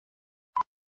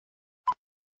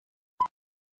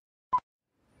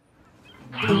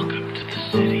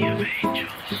city of angels.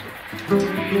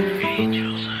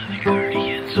 Angels are the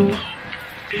guardians of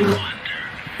hope and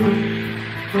wonder,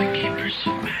 the keepers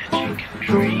of magic and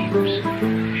dreams.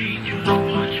 Angels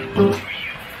watch over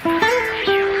you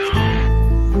wherever you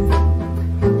go.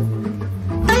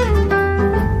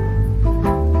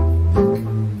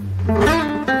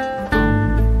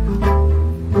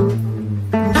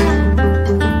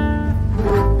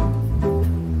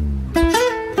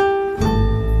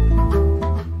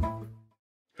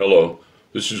 Hello,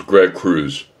 this is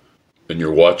Cruz, and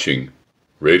you're watching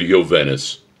Radio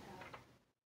Venice.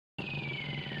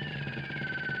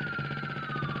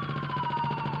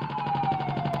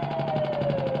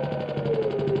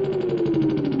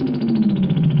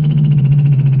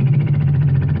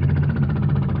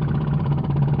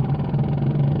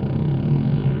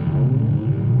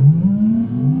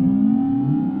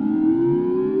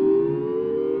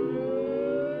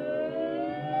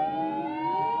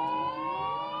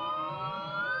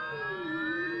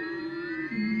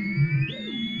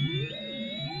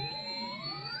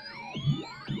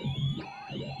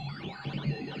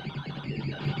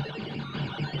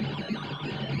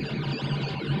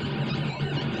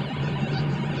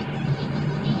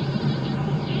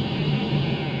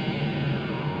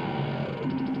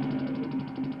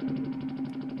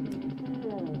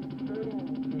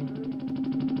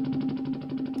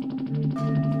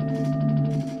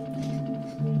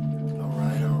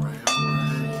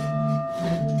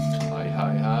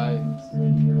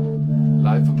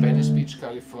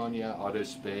 California,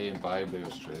 Otters Bay, and Byron Bay,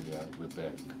 Australia. We're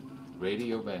back.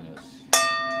 Radio Venice.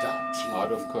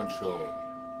 Out of Control.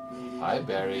 Hi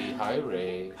Barry. Hi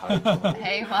Ray. Hi Tonan.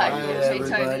 Hey Mike. Hi Hey everybody.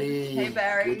 Tony. Hey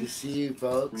Barry. Good to see you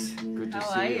folks. Good to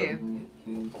How see are you.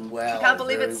 Well, I can't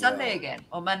believe very it's Sunday well. again,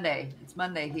 or Monday. It's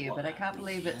Monday here, but I can't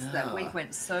believe it's that week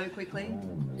went so quickly.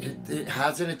 It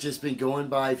hasn't it just been going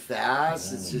by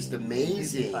fast? It's just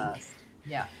amazing. Fast.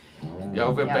 Yeah, Yeah,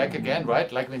 we're back again,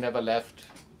 right? Like we never left.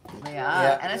 we are.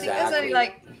 Yeah, And I think there's only exactly.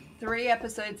 like 3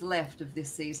 episodes left of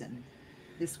this season.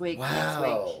 This week, next week,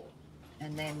 Wow.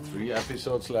 and then 3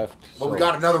 episodes left. Well, we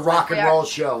got another rock and roll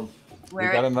show.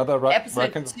 we're got at another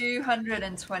episode rock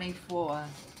 224.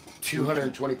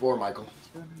 224, Michael.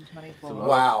 224. Wow.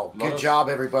 lot Good of- job,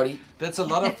 everybody. That's a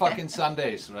lot of fucking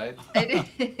Sundays, right?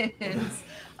 It is.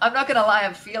 I'm not gonna lie,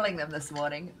 I'm feeling them this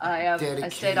morning. I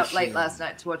stayed up late Dedication. last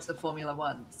night to watch the Formula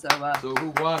One. So So who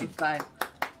won? if I,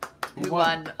 Who who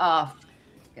won? won? Oh,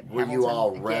 Were you Hamilton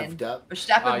all again. revved up?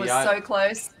 Verstappen was yeah. so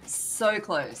close, so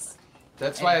close.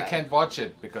 That's why I Anyway. can't watch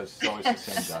it, because it's always the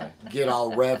same guy. Get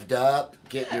all revved up,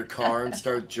 get in your car and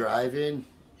start driving.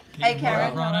 Hey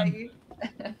Karen, how are you?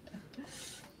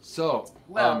 So,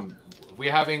 Well-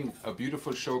 we're having a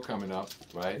beautiful show coming up,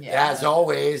 right? Yeah. As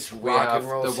always, We rock have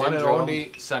and roll the one and syndrome.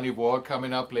 only Sunny War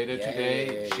coming up later today.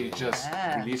 Yay. She just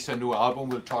Yeah. released her new album.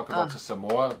 We'll talk about Oh. this some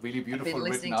more. Really beautiful,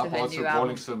 listening written to up. her Also new Rolling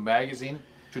album. Stone magazine.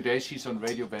 Today she's on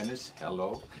Radio Venice.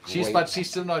 Hello. Great. But she's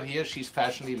still not here. She's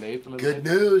fashionably late a little Good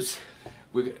bit. news.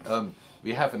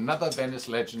 We have another Venice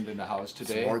legend in the house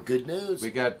today. More good news.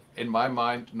 We got, in my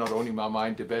mind, not only my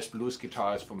mind, the best blues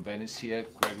guitarist from Venice here,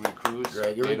 Cruz.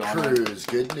 Gregory Great honor. Cruz.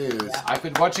 Good news. I've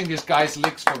been watching this guy's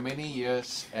licks for many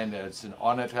years, and it's an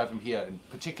honor to have him here. In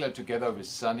particular, together with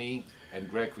Sonny and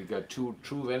Greg, we got two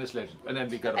true Venice legends, and then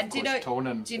we got, of And do you course, know?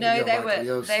 Tonan. Do you know Yeah, Michael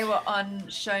Jost. they were on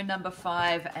show number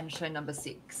 5 and show number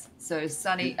 6. So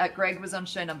Greg was on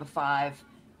show number 5,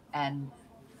 and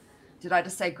did I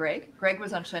just say Greg? Greg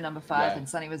was on show number 5, Yeah. and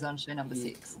Sonny was on show number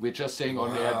 6. We're just saying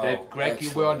on air Wow, that Greg, you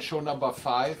were on excellent. show number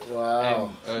 5, Wow.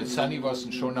 and Sonny was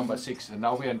on show number 6, and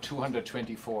now we're on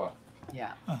 224.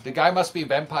 Yeah. The guy must be a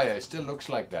vampire. He still looks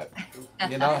like that,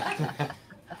 you know.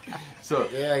 So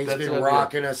Yeah, he's that's been what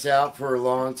rocking us out for a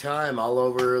long time, all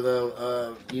over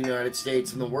the United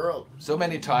States and the world. So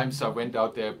many times I went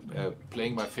out there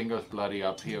playing my fingers bloody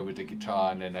up here with the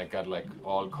guitar, and then I got like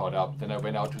all caught up. Then I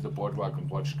went out to the boardwalk and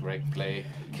watched Greg play,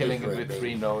 killing it Good for it, with baby.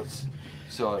 3 notes.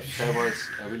 So that was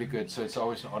really good. So it's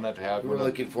always an honor to have We're you.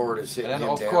 looking forward to sitting And then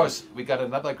him of down. course we got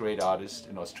another great artist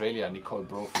in Australia, Nicole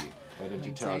Brophy. Why don't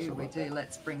you tell us We about do.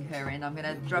 Let's bring her in. I'm going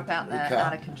to drop out the Okay.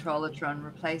 Outofcontrol-atron,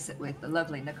 replace it with the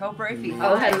lovely Nicole Brophy.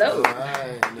 Oh, hello.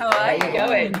 Hi, How are you?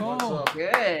 going? What's up?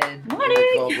 Good.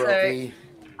 Nicole So- Brophy.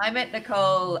 I met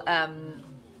Nicole,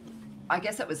 I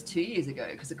guess it was 2 years ago,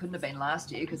 because it couldn't have been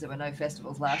last year because there were no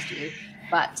festivals last year.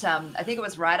 But I think it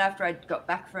was right after I got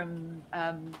back from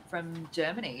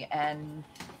Germany, and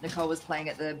Nicole was playing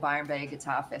at the Byron Bay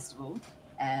Guitar Festival,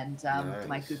 and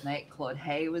my Nice. good mate Claude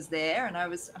Hay was there, and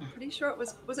I'm pretty sure it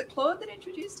was it Claude that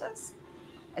introduced us?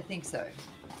 I think so.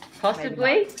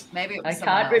 Possibly. Maybe it I was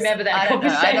someone can't else. remember that I don't know.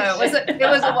 conversation. I know.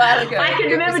 It was a while ago. I can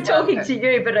It remember was a while talking ago. to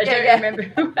you, but I don't remember.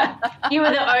 You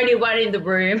were the only one in the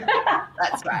room.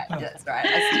 That's right. That's right.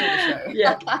 I steal the show.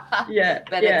 Yeah.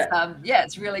 But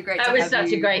it's really great. That was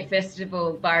such a great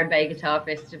festival, Bar and Bay Guitar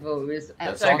Festival. It was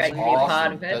That so sounds great to be a awesome.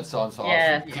 part of it. That sounds awesome.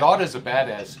 Yeah. Claude is a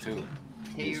badass too.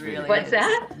 He really What's is.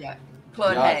 that? Yeah.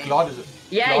 Claude Yeah, Hay. Claude is a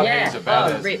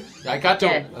badass. rip.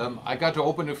 I got to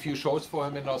open a few shows for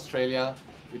him in Australia,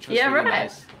 which was really right.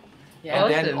 nice. Yeah.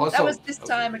 And then Awesome. also, That was this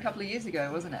time a couple of years ago,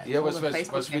 wasn't it? yeah, it All was the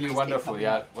Facebook really memories wonderful. keep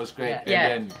Yeah, coming. it was great. Yeah.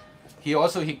 And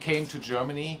then he came to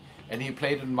Germany and he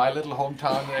played in my little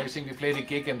hometown and everything. We played a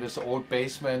gig in this old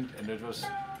basement, and it was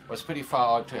pretty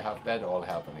far out to have that all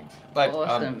happening. But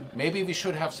Awesome. maybe we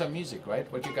should have some music, right?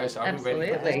 What you guys are we ready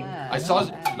for Absolutely. that? I saw,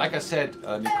 like I said,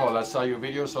 Nicole, I saw your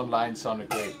videos online. Sounded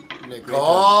great.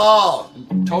 Nicole!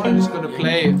 Tonan is going to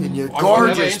play. And you're on whatever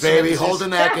gorgeous, instrument baby, this is. holding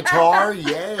that guitar.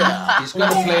 Yeah. He's going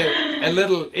to play a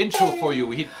little intro for you.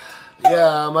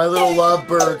 Yeah, my little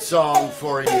lovebird song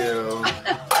for you.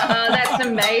 Oh, that's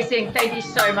amazing. Thank you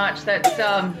so much. That's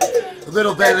A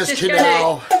little Venice just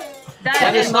Canal.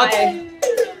 that is and not-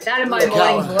 my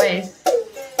morning voice.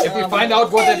 If we find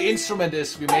out what that instrument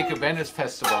is, we make a Venice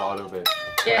festival out of it.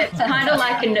 Yeah, it's kind of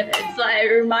like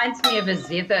it reminds me of a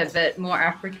zither, but more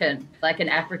African, like an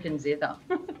African zither.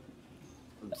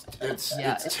 It's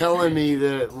Yeah, it's telling me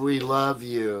that we love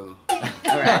you. All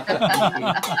right.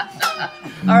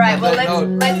 All right, well, No,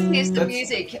 let's hear some that's-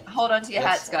 music. Hold on to your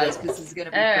hats, guys, because this is going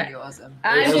to be All right. pretty awesome.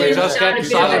 I'm Yeah, going we to just start a getting bit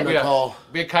started. of a, Nicole.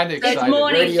 We're kind of It's excited.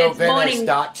 morning. It's morning.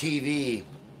 RadioVenice.tv.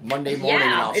 Monday morning in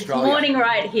Yeah, it's Australia. morning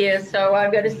right here, so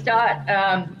I'm going to start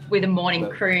with a morning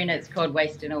croon. It's called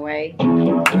 "Wasting Away."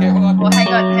 Okay, hold on. Well,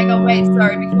 hang on, wait,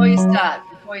 sorry, before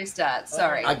you start,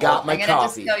 sorry. I got my I'm going to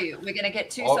coffee. just tell you, we're going to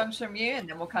get two Oh. songs from you, and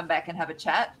then we'll come back and have a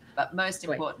chat. But most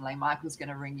Sweet. importantly, Michael's going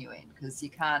to ring you in, because you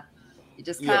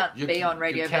just Yeah, can't you be can- on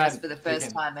Radio you Venice can- for the you first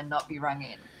can. time and not be rung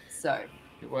in. So,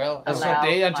 Well, it's Allow a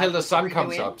day until Michael the to sun bring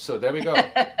comes you in. up. So there we go.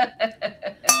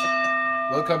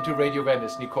 Welcome to Radio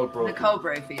Venice, Nicole Brophy. Nicole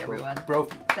Brophy, everyone.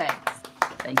 Brophy. Thanks.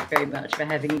 Thank you very much for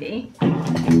having me.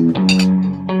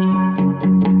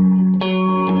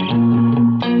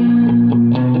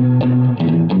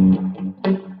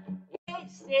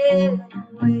 Wasting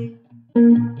away.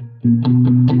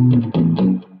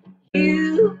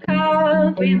 You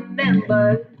can't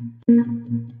remember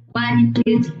what you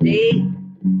did today.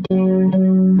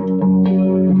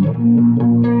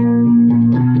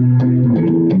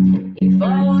 If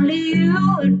only you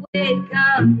would wake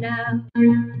up now,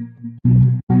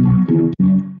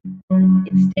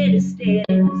 instead of staying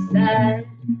inside,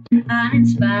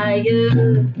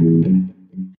 uninspired.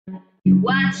 You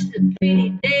watch the pretty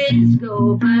days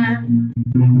go by,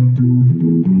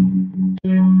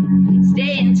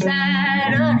 stay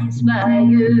inside,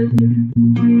 uninspired.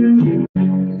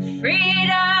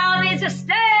 Freedom is a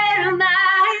state of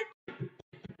mind.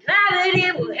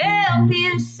 Gravity will help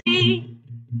you see.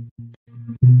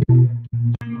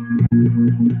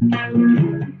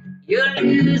 You're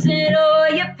losing all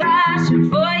your passion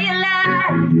for your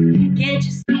life. Can't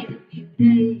you see the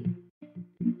beauty?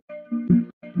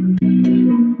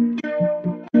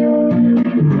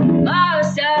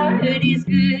 Mars side is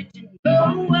good to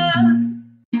know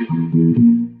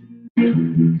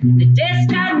the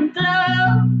distant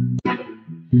glow.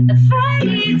 The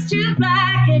fire's too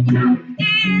black and your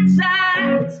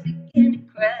insides begin to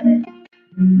cry.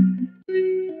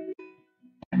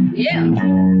 Yeah.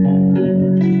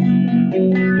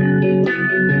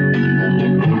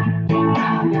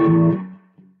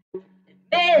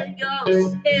 Admit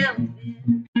yourself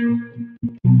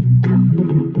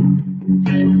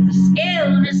in this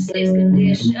illnessless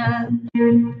condition.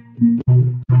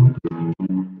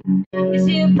 Is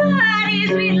your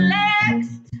body's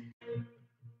relaxed?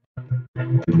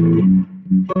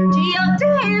 To your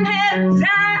damn head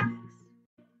tax.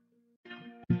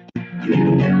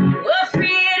 Well,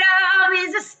 freedom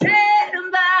is a state of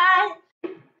mind.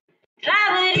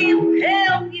 Gravity will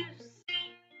help you see.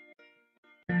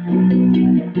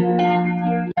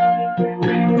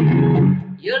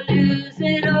 You're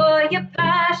losing all your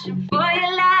passion for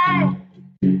your life.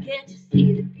 Can't you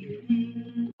see the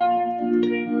beauty?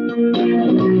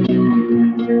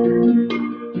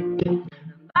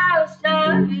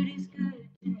 Outside is good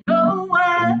to know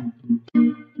what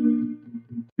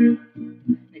the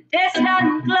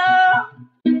distant glow.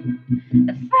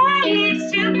 The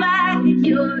fire's too black and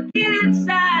your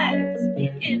insides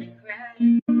begin to cry.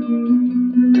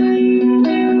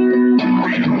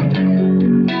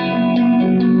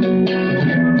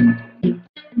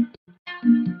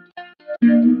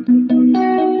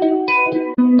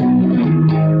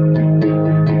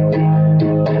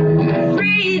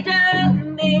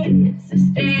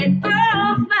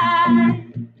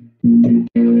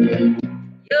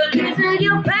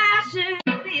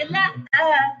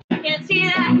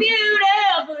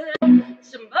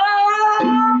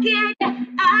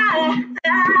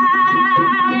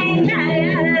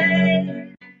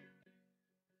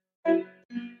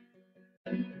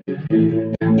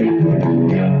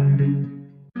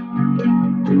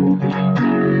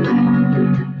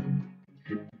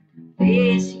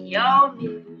 It's your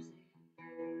music,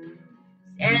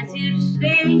 sends you to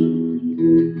sleep,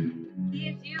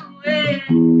 keeps you awake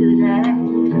tonight.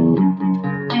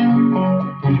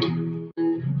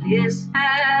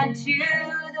 Listen to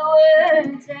the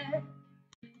words that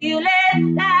you let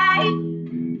fly.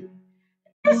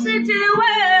 Listen to the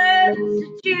words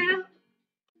that you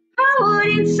hold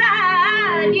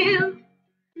inside you.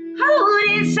 Hold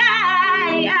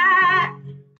inside.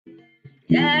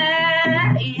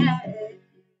 Yeah, yeah.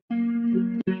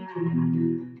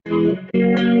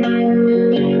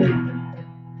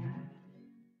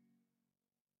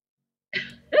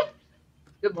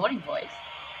 Good morning, boys.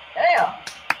 Yeah.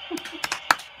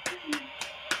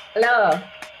 Hello.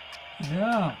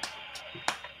 Yeah.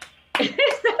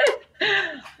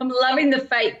 I'm loving the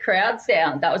fake crowd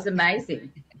sound. That was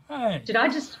amazing. Hey. Did I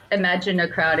just imagine a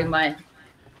crowd in my...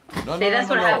 No, See, that's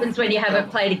what happens when you haven't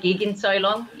played a gig in so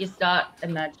long. You start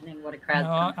imagining what a crowd's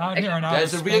No, out here in outer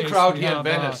There's a real space, crowd we here in have,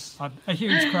 Venice. A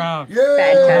huge crowd.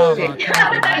 Fantastic.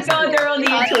 Yeah. Thank God they're on the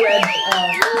interwebs.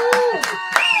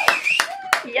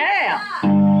 Yeah.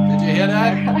 Did you hear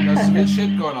that? There's some good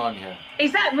shit going on here.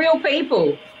 Is that real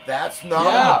people? That's not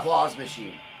Yeah. an applause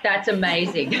machine. That's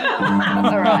amazing.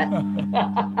 All right.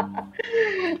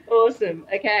 Awesome.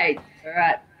 Okay. All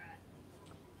right.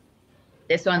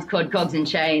 This one's called Cogs and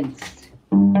Chains.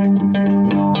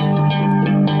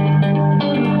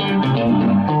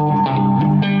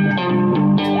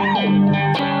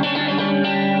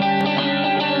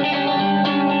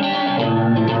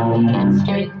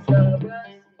 Strings are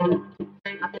rusted.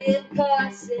 I've been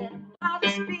cussing.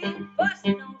 Mother's been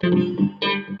fussing over me.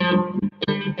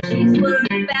 She's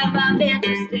worried about my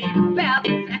mental state, about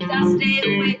the fact I stay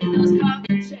awake in those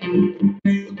coffin chains.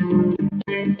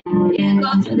 Yeah, go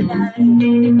through the night.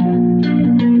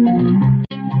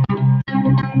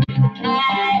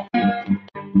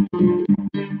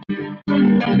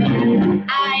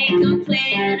 I ain't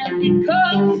complaining of the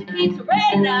coast, it keeps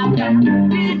raining out.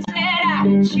 It's that I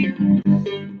can choose.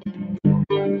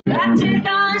 I turn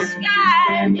on the sky,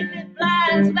 and if it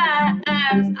blinds my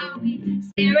eyes, I'll be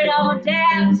staring on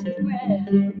down to the ground.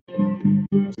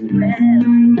 To the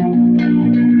ground.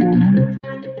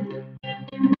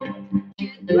 To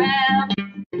the ground.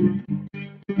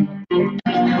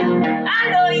 I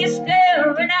know you're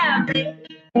staring at me.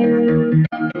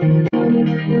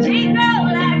 Take all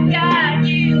I got,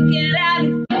 you can have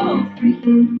it for free.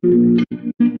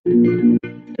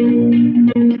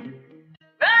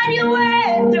 Run your way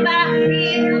through my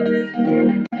fields.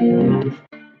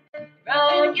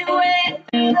 Run your way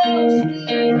through those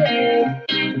fields.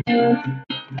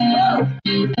 Oh,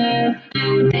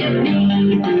 let me.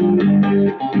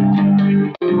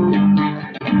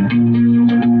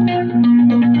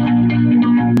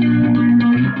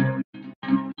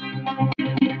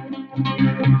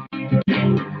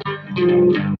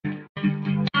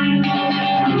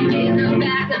 In the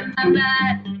back of my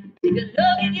mind, take a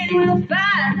look and you will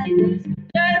find that there's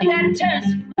dirt that turns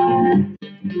to mud.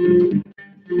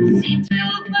 See to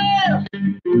a bird,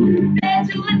 then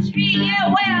to a tree, yeah,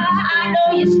 well, I know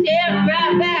you're staring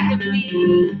right back at me,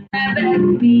 right back at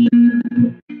me,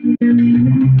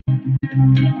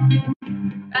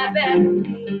 right back at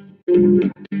me.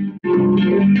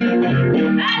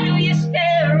 I know you're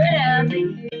staring at me.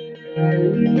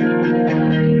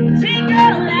 Take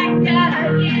all I got,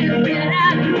 you get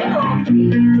out of me.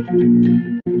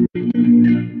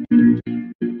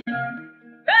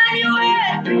 Run your way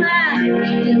through my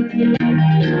fields.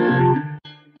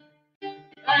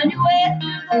 Run your way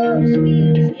through those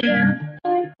fields, yeah.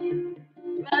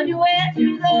 Run your way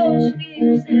through those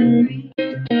fields and breathe.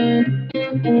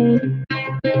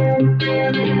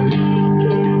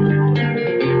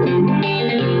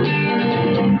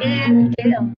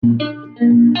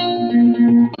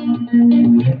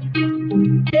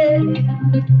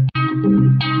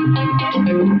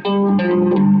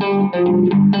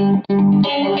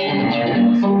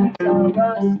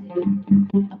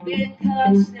 I've been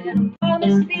cussing,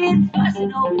 mama's been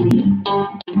fussing over me.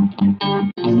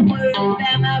 She's worried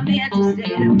about my mental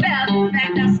state, about the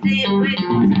fact I stayed awake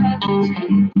from this coffee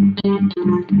chain.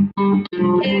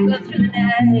 Yeah, go through the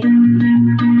night.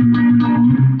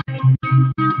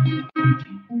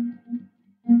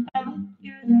 All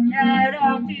through the night,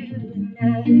 all through the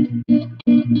night.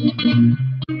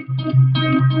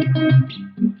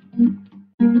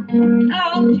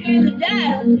 All through the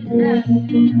night,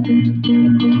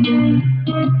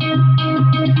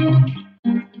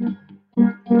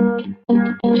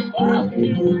 all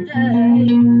through the night.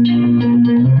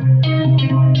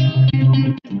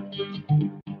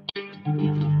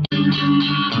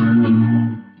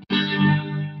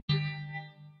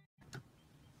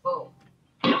 Whoa.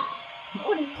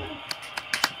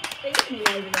 Beating me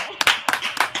over there.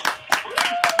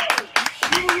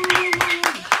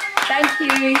 Thank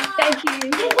you. Thank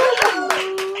you.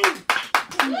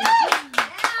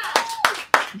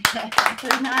 So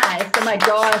nice. Oh my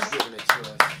gosh.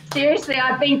 Seriously,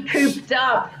 I've been cooped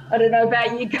up. I don't know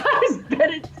about you guys, but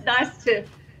it's nice to,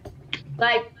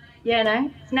 like, you know,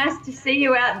 it's nice to see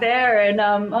you out there. And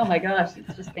oh my gosh,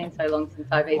 it's just been so long since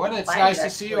I've even Well, it's played, nice to actually.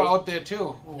 see you out there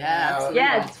too.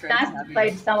 Yeah, it's nice to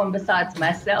play to someone besides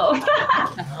myself.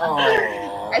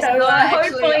 Oh. So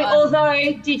hopefully, although,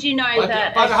 did you know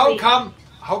that? But actually,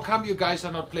 how come you guys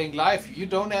are not playing live? You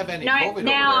don't have any No, COVID over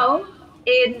now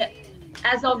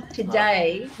as of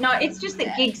today, no, it's just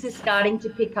that gigs are starting to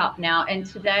pick up now, and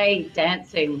today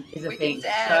dancing is a thing. So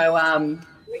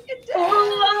We can dance.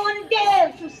 oh, I want to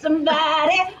dance with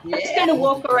somebody. I'm just gonna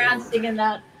walk around singing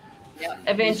that. Yeah,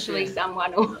 Eventually,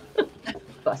 someone will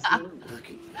bust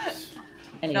me.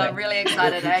 Anyway. No, I'm really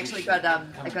excited. I actually got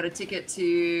I got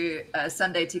a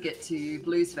Sunday ticket to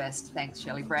Blues Fest. Thanks,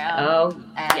 Shelley Brown. Oh,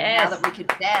 and yes. now that we can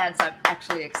dance, I'm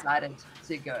actually excited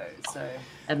to go. So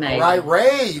Amazing. All right,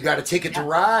 Ray, you got a ticket to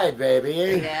ride,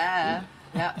 baby. yeah.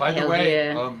 By the Hell way,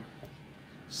 yeah.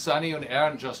 Sonny and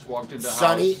Aaron just walked in the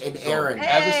Sonny house. and Aaron.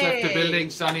 Elvis left the Hey. building.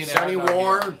 Sonny and Sonny Aaron. are here.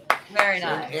 Ward Very and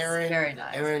nice. Aaron, Very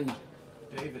nice. Aaron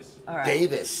Davis. All right.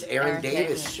 Davis. Aaron Aaron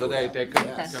Davis. Davis. So they can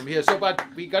Yes. come here. So, but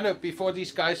we're gonna before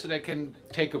these guys, so they can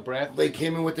take a breath. They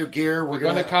came in with their gear. We're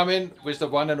gonna come in with the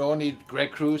one and only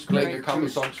Greg Cruz playing a couple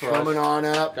songs for coming us. on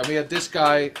up. Come here. This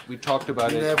guy, we talked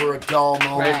about it. Never a dull Great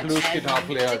moment. blues And guitar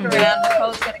player. Stick around.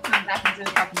 Nicole's going to come back and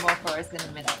do a couple more for us in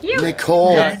a minute.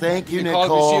 Nicole, Yeah. thank you, Nicole,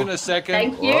 we'll see you in Nicole. a second.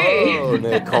 Thank you. Oh,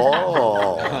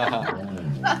 Nicole.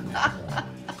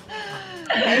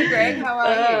 Hey, Greg, how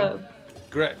are you?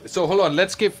 Great. So hold on.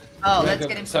 Let's give Oh, Greg let's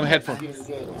get him some headphones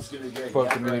Let's get it good. for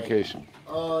Yeah, communication.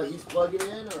 Ray. He's plugging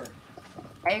in, or?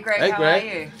 Hey, Greg, Hey, how Greg.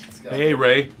 are you? Hey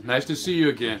Ray, nice to see you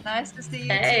again. Nice to see you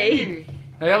Hey. too.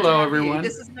 Hey, hello How are you? everyone.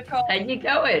 This is Nicole. How you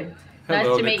going? Hello,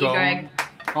 Nice to meet Nicole. you, Greg.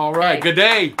 All right, Hey. good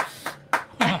day.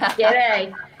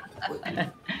 G'day.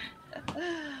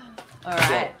 All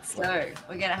right, so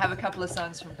we're going to have a couple of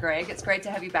songs from Greg. It's great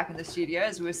to have you back in the studio.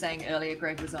 As we were saying earlier,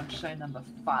 Greg was on show number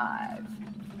 5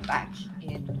 back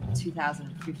in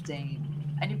 2015.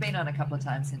 And you've been on a couple of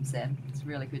times since then. It's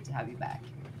really good to have you back.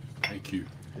 Thank you.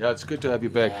 Yeah, it's good to have you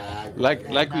back. Yeah, Like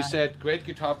we nice. said, great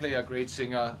guitar player, great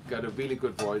singer, got a really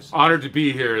good voice. Honored to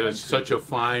be here. It's such a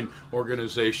fine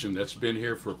organization that's been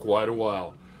here for quite a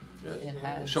while. It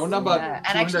has. Show number And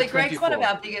actually, Greg's one of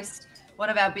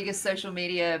 224. our biggest social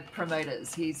media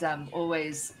promoters. He's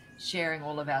always sharing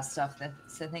all of our stuff.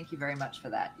 So thank you very much for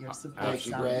that. Your support Thank is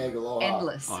you, Greg. Aloha.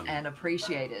 endless Honored. and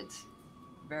appreciated.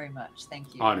 Very much.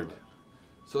 Thank you. Honored.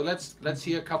 So let's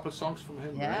hear a couple of songs from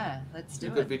him. Yeah, let's do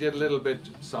Because it. we did a little bit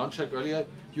sound check earlier.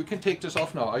 You can take this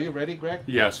off now. Are you ready, Greg?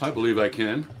 Yes, I believe I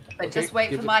can. But Okay, just wait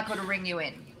give for it- Michael to ring you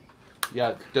in.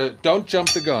 Yeah. Don't jump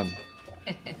the gun.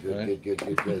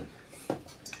 Good.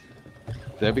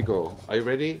 There we go. Are you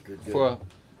ready Good. for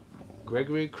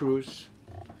Gregory Cruz?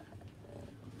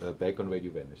 Back on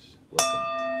Radio Venice. Welcome.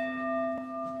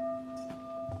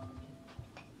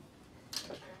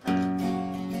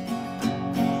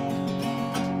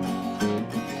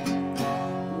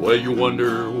 Well, you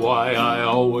wonder why I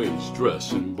always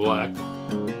dress in black.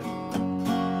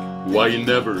 Why you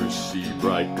never see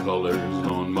bright colors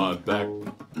on my back.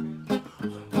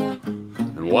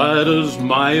 And why does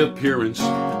my appearance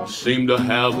seem to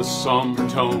have a somber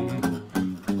tone?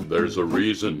 There's a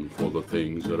reason for the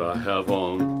things that I have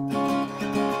on.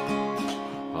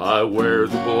 I wear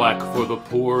the black for the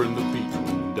poor and the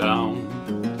beaten down.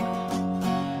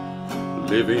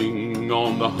 Living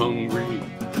on the hungry,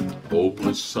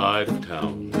 hopeless side of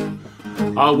town.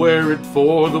 I wear it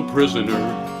for the prisoner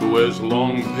who has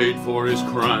long paid for his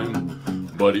crime,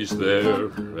 but he's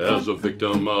there as a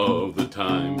victim of the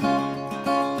time.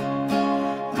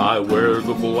 I wear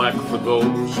the black for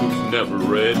those who've never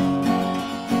read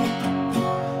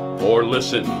or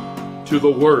listened to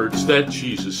the words that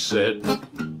Jesus said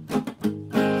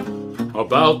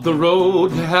about the road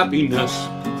to happiness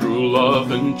through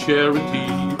love and charity.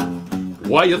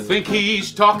 Why you think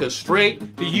he's talking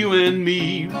straight to you and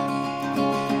me?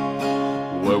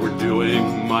 Well, we're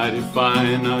doing mighty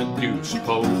fine, I do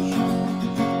suppose,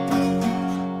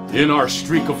 in our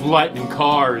streak of lightning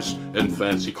cars and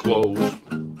fancy clothes.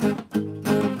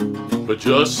 But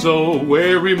just so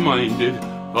we're reminded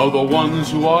of the ones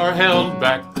who are held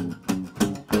back,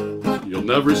 you'll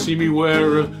never see me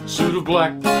wear a suit of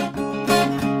black.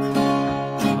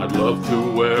 I'd love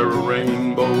to wear a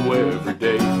rainbow every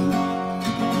day,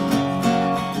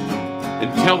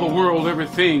 and tell the world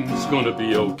everything's gonna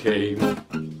be okay.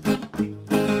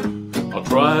 I'll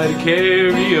try to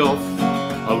carry off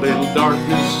a little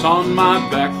darkness on my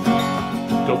back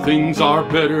till things are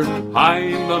better.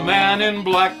 I'm the man in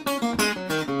black.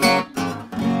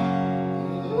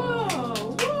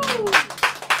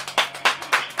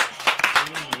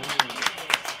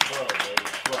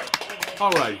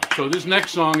 All right, so this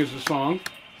next song is a song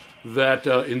that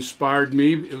inspired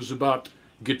me. It was about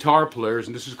guitar players,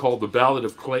 and this is called The Ballad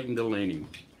of Clayton Delaney.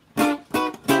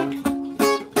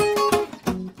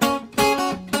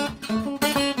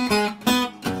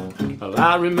 Well,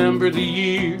 I remember the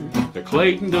year that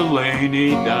Clayton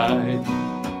Delaney died.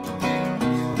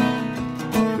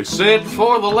 They said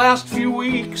for the last few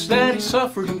weeks that he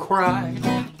suffered and cried.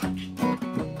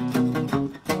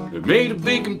 It made a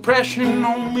big impression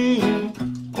on me,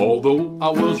 although I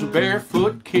was a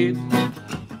barefoot kid.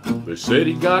 They said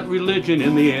he got religion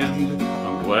in the end.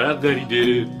 I'm glad that he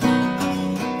did.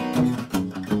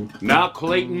 Now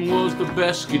Clayton was the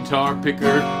best guitar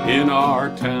picker in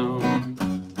our town.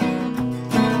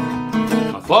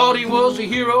 I thought he was a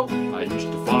hero. I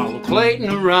used to follow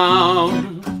Clayton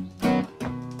around.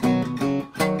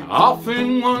 I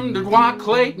often wondered why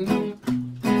Clayton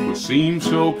would seem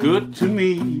so good to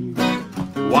me.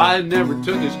 Why I never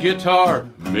took his guitar,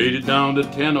 made it down to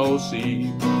 10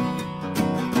 C.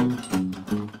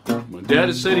 My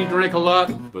daddy said he drank a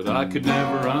lot, but I could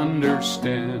never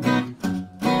understand.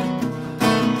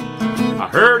 I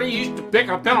heard he used to pick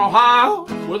up in Ohio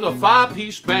with a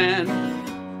 5-piece band.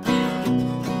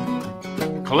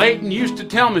 Clayton used to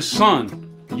tell me, son,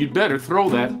 you'd better throw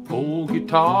that old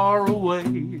guitar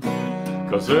away,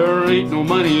 'cause there ain't no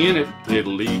money in it,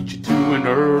 it'll lead you to an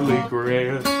early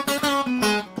grave.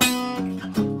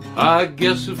 I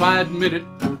guess if I admit it,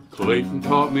 Clayton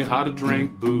taught me how to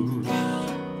drink booze.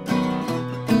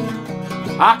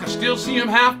 I can still see him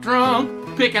half drunk,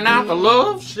 picking out the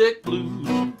lovesick blues.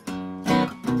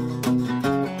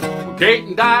 When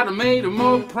Clayton died, I made him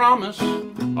a promise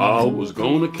I was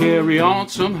gonna carry on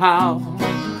somehow.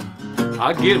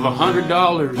 I'd give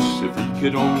 $100 if he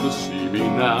could only see me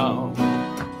now.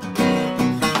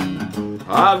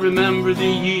 I remember the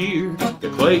year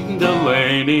that Clayton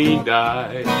Delaney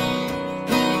died.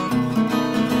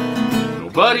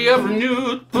 Nobody ever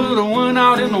knew it, but I went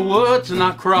out in the woods and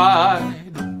I cried.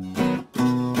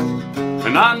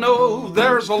 And I know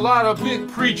there's a lot of big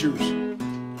preachers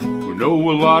who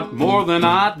know a lot more than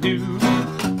I do,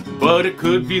 but it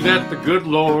could be that the good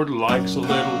Lord likes a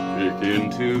little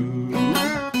picking too.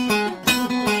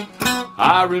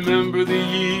 I remember the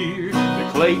year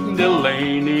that Clayton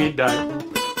Delaney died.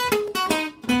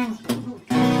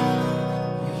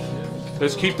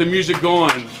 Let's keep the music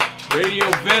going. Radio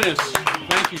Venice,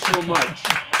 thank you so much.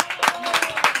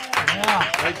 Yeah.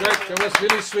 Hey Greg, that was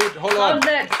really sweet. Hold Love on.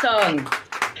 that song.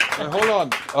 Hold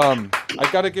on. I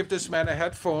gotta give this man a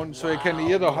headphone so he can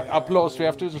hear the applause. We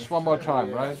have to do this one more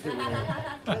time, right?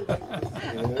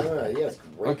 Yes,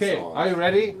 great Okay, song. are you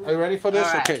ready? Are you ready for this?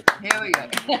 All right, Okay. here we go.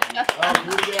 Oh,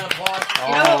 here we go, applause.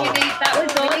 You know what we need? That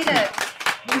was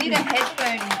We need a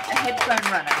headphone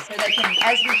runner, so they can,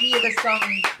 as we hear the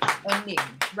song ending,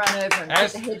 run over and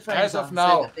As- put the headphones as of on. now.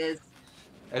 So that there's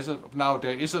As of now,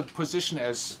 there is a position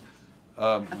as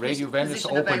Radio Venice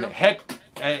position open. available.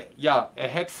 A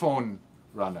headphone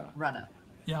runner. runner.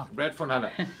 Yeah. Headphone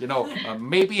runner. You know,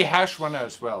 maybe hash runner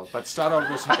as well, but start out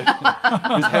with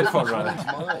headphone runner.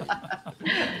 Mine.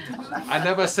 I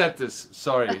never said this.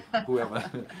 Sorry, whoever.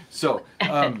 So,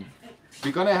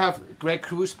 we're gonna have Greg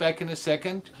Cruz back in a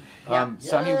second.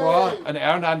 Sunny War and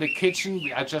Aaron are in the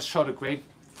kitchen. I just shot a great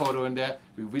photo in there.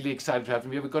 We're really excited to have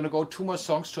him here. We're gonna go 2 more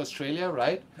songs to Australia,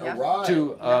 right? Yeah. All right.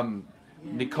 To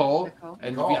Nicole.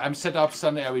 And Nicole. I'm set up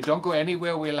Sunday. We don't go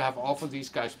anywhere. We'll have all of these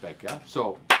guys back. Yeah.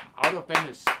 So out of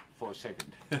Venice for a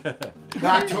second.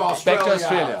 Back to Australia. Back to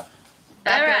Australia.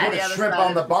 Back All over right. Put the a other shrimp side on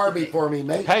of the Barbie for me,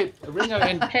 mate. Hey, ring her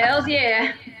in. Hells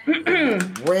yeah.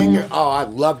 Ring. Oh, I'd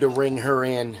love to ring her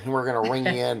in. We're gonna ring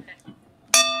you in.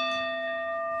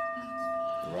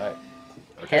 Right.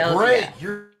 Hells Great. yeah.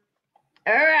 You're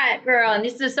All right, we're on.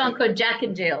 This is a song called Jack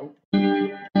and Jill.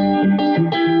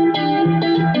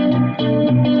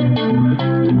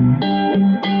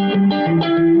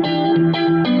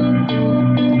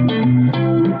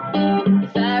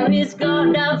 Fire is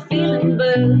gone down, feeling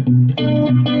burned.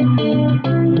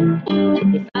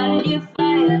 If I need you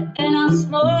fire and I'll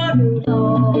smolder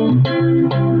on.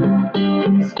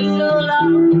 It's been so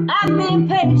long, I've been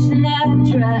patient,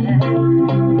 I've tried.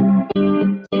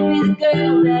 Give me the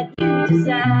girl that you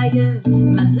desire.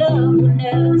 My love will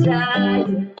never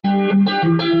tire.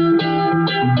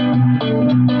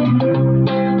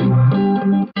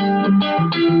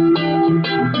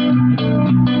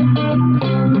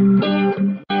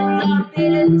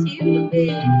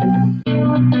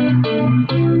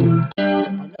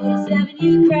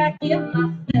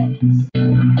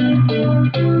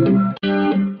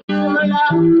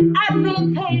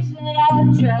 patient,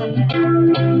 I've tried.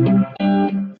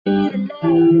 See the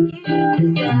love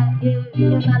you desire,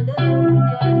 you're my love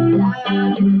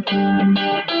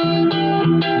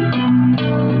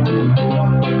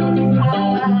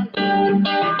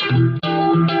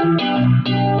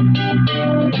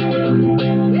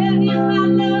Where is my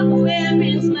love? Where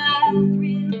is my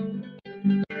thrill?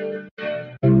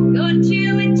 Got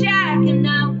you and Jack and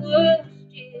I was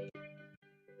you.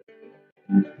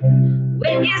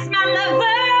 Where is my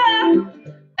lover?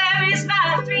 Where is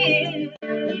my thrill? I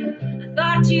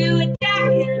thought you were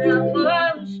Jack and I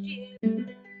was you.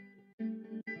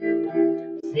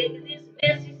 Sick of this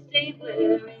messy state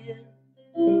we're in.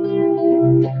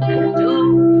 I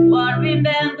don't want to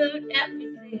remember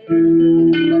everything.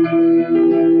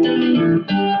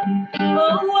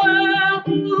 Oh, whoa,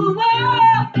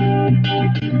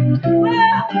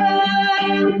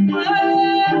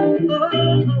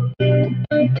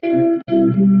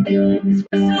 it's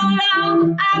been so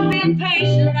long, I've been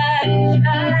patient, I've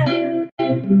tried to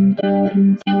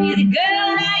be the girl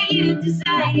that you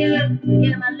desire.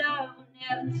 Yeah, my love will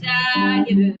never tire.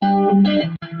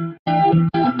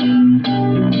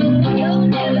 You'll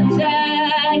never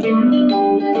tire.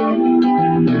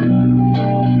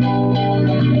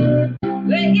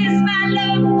 Where is my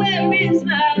love? Where is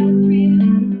my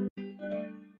thrill?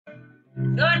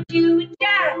 Thought you were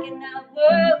Jack and I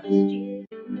was you.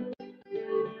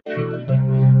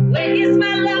 Where is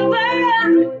my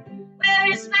lover? Where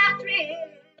is my thrill?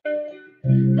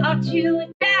 Thought you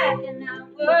were Jack and I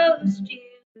was you.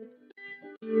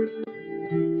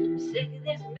 Sick of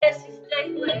this messy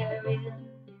state we're in.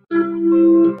 I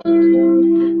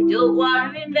don't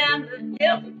want to remember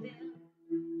everything.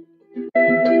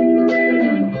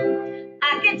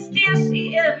 I can still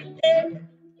see everything.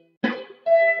 I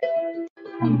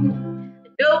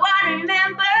don't want to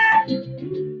remember.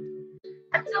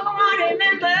 I don't want to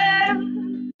remember.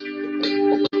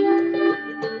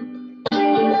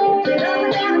 Love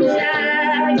never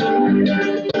dies. Love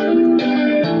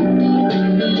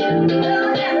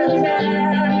never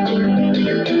dies.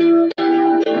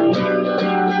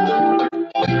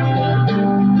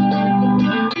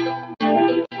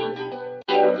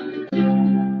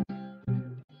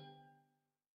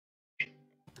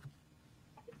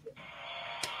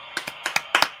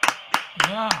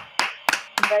 Yeah.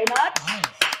 Very much.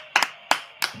 Nice.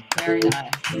 Very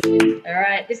nice. All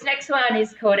right, this next one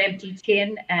is called Empty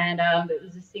Tin, and it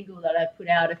was a single that I put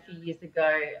out a few years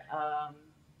ago.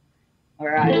 All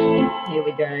right, here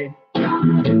we go.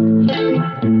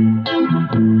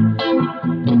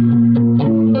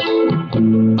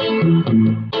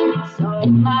 So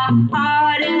my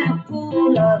heart in a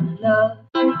pool of love,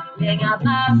 wring out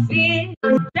my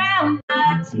fears, down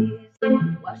my tears,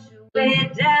 wash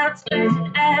away doubts,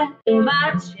 pressing at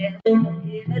my chest.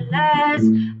 If it lasts,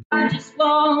 I just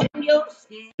want your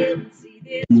skin, see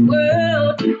this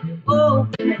world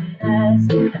open eyes.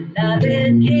 And I've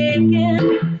been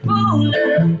kicking full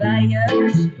of fire,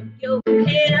 stroke your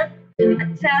head, I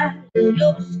touch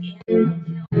your skin.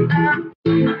 I'm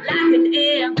like an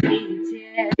empty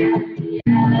tin.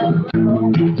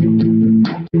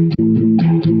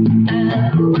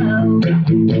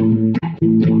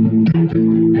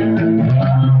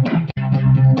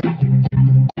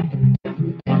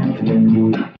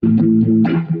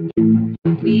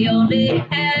 We only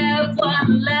have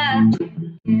one life to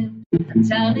live. The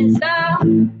time is up,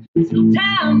 so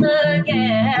time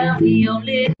again. We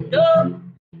only know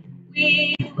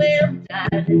we will die.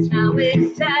 Let's not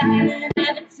waste time and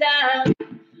have a time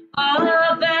of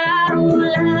our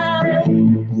lives.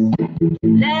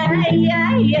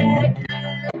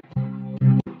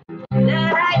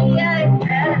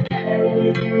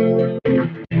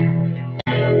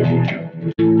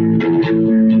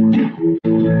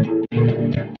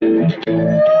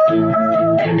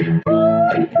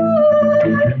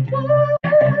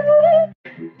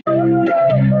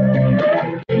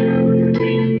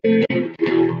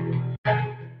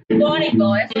 Morning,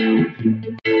 boys.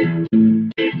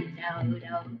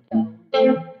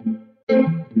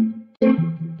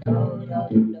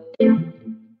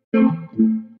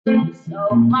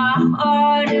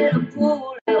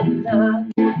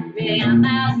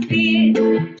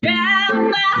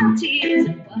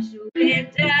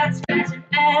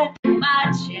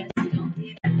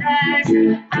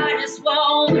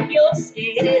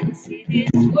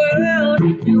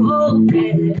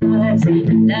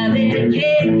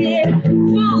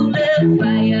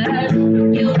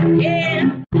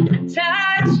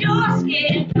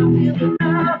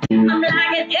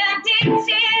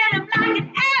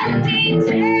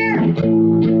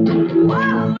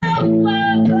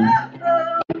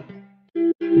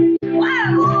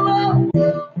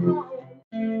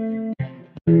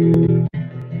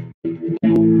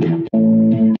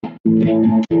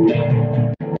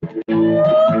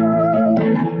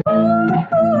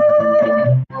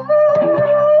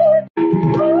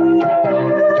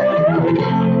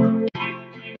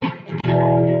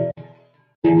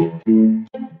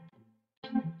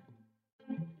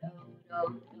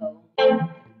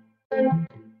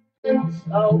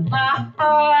 Float my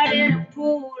heart in a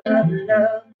pool of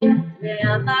love. Lay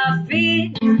my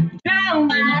feet, drown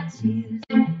my tears.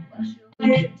 Wash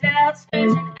away doubts,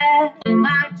 scratching at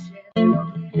my chest.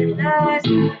 Don't leave it lies.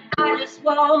 I just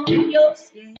want your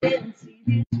skin and see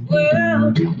this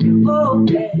world through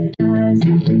open eyes.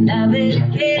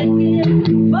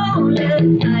 Navigating,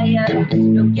 falling fire.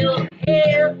 Stroke your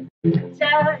hair,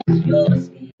 touch your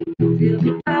skin. Feel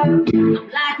me out. I'm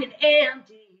like an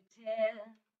empty tent.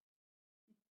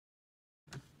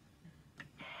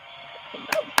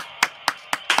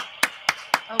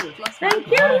 Oh, we've lost Thank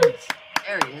Michael. you.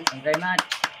 There he is. Thank you very much.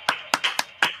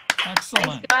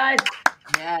 Excellent. Thanks, guys.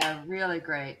 Yeah, really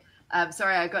great.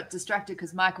 Sorry, I got distracted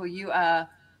because Michael, you are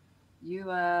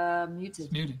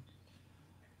muted. Muted.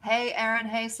 Hey, Aaron.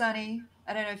 Hey, Sonny.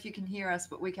 I don't know if you can hear us,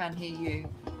 but we can't hear you.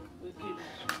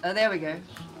 Oh, there we go.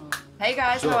 Hey,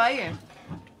 guys, how are you?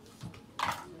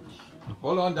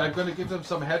 Hold on, I'm going to give them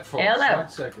some headphones. Hello. 1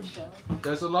 second.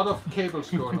 There's a lot of cables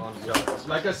going on here.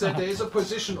 Like I said, there is a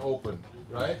position open,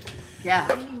 right? Yeah.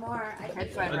 Anymore. I do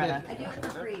Headphone it runner. I do it for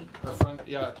free. A front,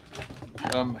 yeah.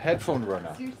 Headphone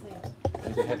runner. Seriously.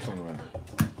 There's a headphone runner.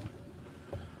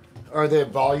 Are the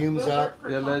volumes up?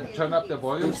 Yeah, turn up the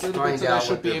volume Let's a little bit find so I out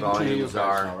should what be the able to hear you volumes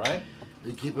guys are. now, right?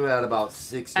 You keep them at about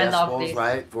 6 I love decibels, this.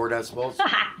 right? 4 decibels.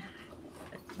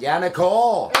 Yeah,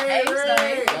 Nicole. Hey,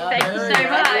 Sonny. Thank you so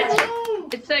much.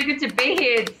 It's so good to be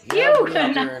here. It's Yeah, you. we're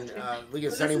out there and, we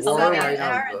get Sunny is War Sonny. right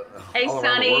Aaron. now. Hey,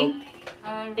 Sonny.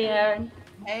 Yeah.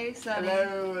 Hey, Sonny.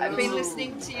 Hello, I've been hello.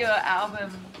 listening to your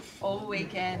album all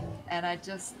weekend, and I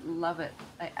just love it.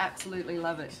 I absolutely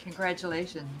love it.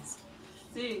 Congratulations.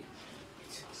 See,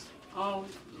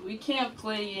 we can't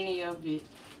play any of it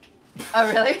Oh,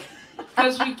 really?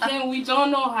 because we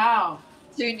don't know how.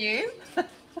 Too new?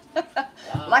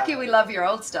 Lucky we love your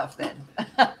old stuff then.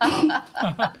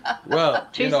 Well,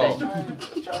 you know,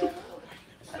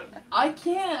 I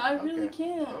can't. I really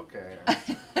can't. Okay.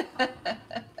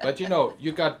 but you know,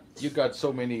 you got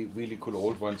so many really cool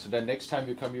old ones. And then next time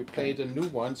you come, you play the new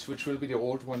ones, which will be the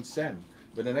old ones then.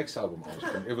 When the next album comes,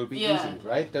 it will be Yeah. easy,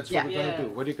 right? That's what we're Yeah. gonna do.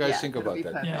 What do you guys think it'll about be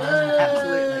that? perfect.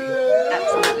 Yeah.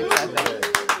 Absolutely perfect.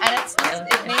 And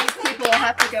it means people will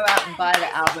have to go out and buy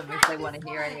the album if they want to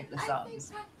hear any of the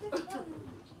songs.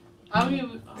 I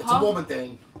mean, It's a woman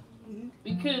thing.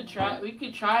 we could try it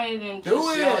and Do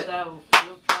just see how it. that will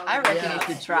I reckon Yeah. you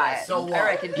should try it. So what? I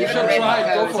reckon You give it should a red try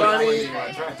it. Go go. for Sonny.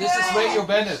 it. This is Radio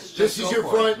Venice. This Just is go your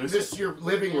for it. front. This is your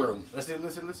living room. Listen.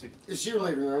 This is your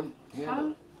living room.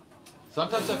 Huh?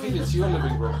 Sometimes I feel it's your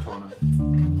living room, Tonan.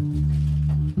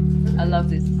 I love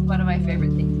this. It's one of my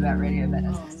favorite things about Radio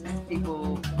Venice. It's just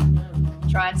people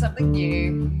trying something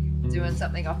new, doing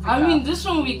something off the I mean, cuff. this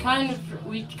one we kind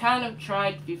of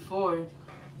tried before,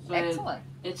 but Excellent.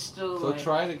 it's still So like,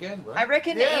 try it again, I right?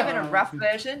 reckon Yeah. even a rough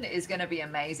version is going to be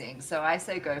amazing. So I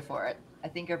say go for it. I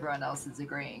think everyone else is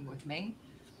agreeing with me.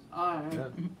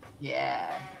 alright.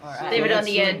 Yeah. All right. Leave it on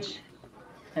the edge.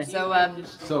 So,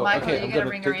 So Michael, okay, are you I'm gonna gonna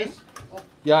ring her take in? this.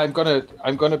 Yeah, I'm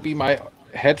gonna be my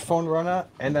headphone runner,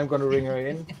 and I'm gonna ring her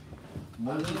in.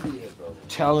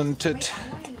 Talented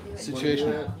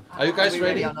situation. Are you guys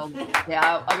ready? On all,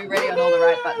 yeah, I'll be ready on all the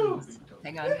right buttons.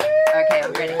 Hang on. Okay,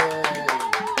 I'm ready.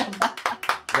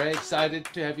 Very excited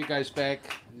to have you guys back.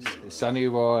 Sonny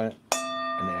War and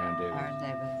Aaron Davis. Aaron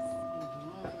Davis.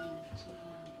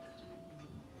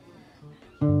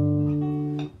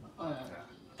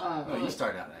 Oh, you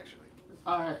start out actually.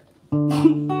 Alright.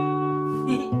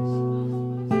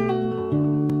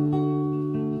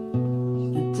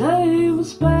 The day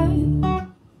was bad,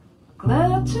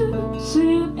 glad to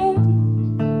see it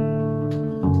end.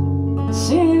 It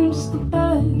seems the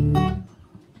bad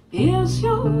is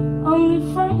your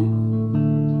only friend.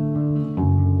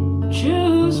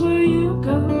 Choose where you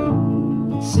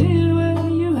go, see where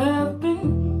you have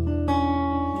been.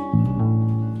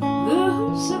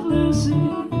 Lucy, Lucy,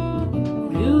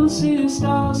 you'll see the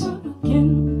stars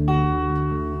again.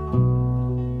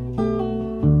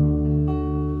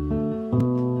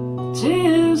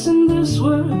 Tears in this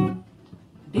world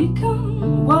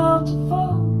become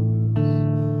waterfalls.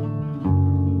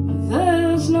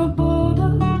 There's no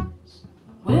borders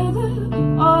where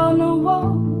there are no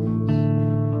walls.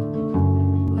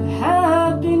 Where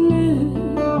happiness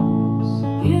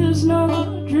is not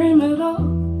a dream at all.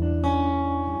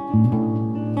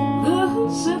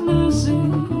 Lucy, Lucy,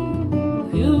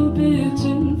 you'll be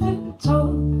tonight.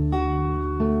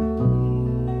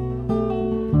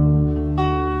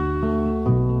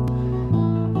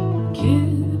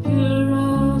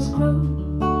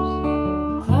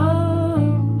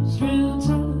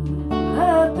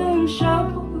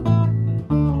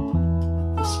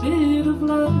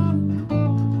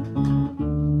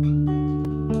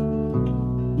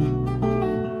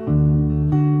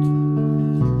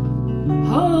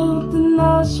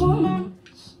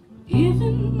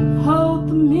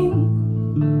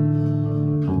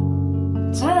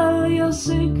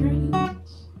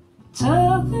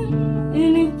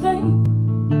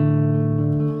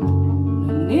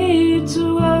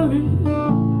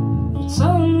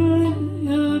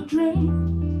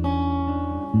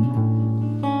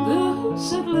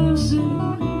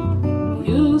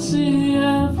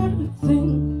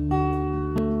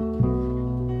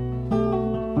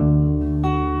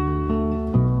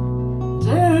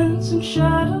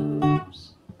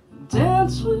 shadows,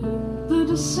 dance with the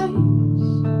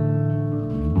deceased.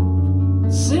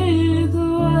 See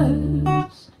the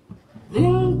west,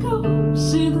 then go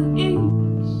see the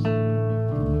east.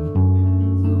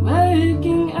 The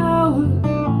waking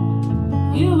hour,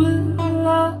 you will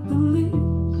like the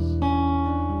least.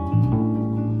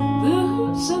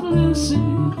 Lucy, Lucy,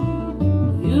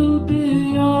 you'll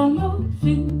be on your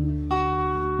feet.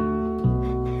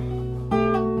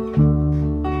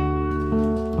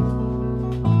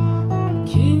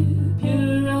 Keep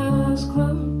your eyes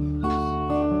closed,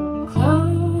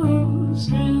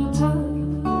 closed real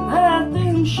tight. Let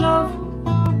them shuffle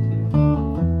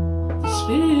the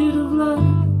speed of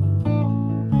light.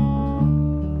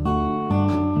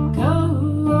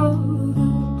 Go all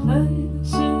the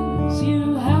places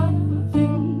you haven't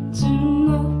been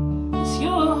tonight. As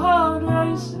your heart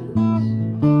races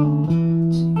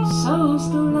to your soul's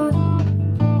delight.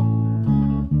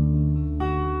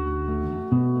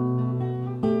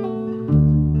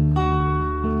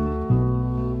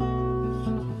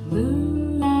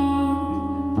 Lucy,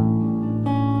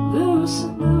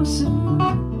 Lucy,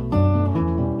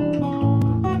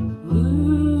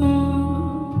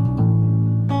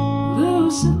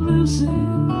 Lucy, Lucy,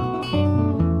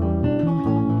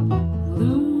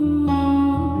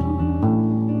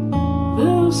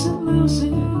 Lucy, Lucy,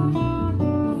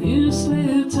 you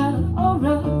sleep tight,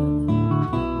 alright.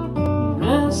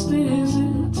 Rest easy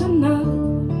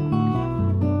tonight.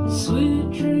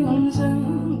 Sweet dreams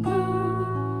and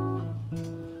good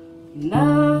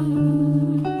night.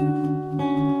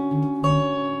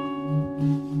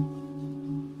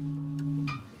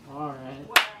 All right.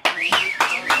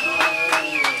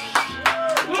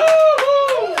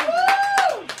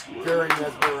 Very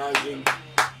mesmerizing.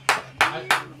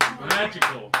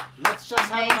 Magical. Let's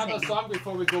just have another Amazing. song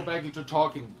before we go back into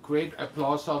talking. Great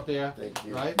applause out there. Thank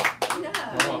you. Right?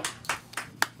 Yeah.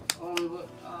 Oh.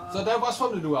 So that was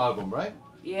from the new album, right?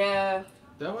 Yeah,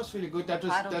 That was really good. That's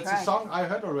Title a track. song I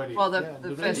heard already. Well, the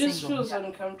Yeah, it first just single. feels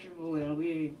uncomfortable and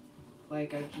weird.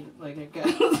 Like I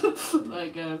got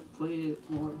like I play it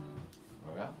more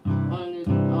Oh, yeah. on it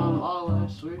all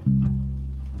last week.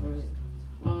 Alright.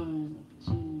 1,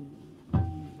 2,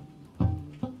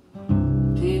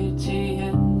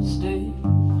 PTSD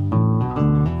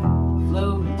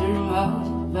flowed through my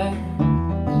veins.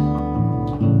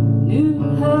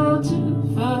 Knew how to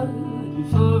fight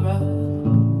before I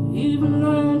even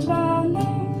learned my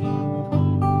name.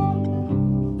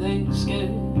 They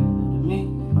scared of me,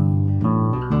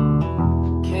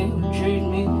 can't treat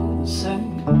me the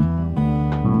same.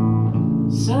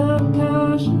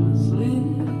 Subconsciously,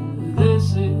 they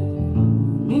see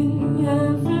me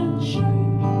every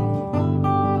shame.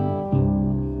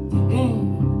 The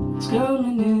end is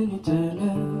coming any day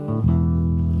now.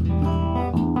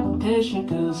 I'm patient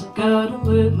 'cause I gotta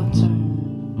wait my turn.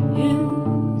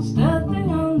 Is that the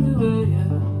only way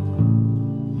out?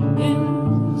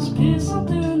 Is peace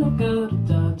something I gotta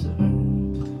die to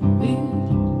earn? We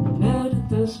made it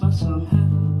this far somehow.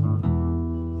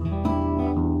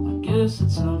 I guess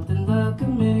it's something like a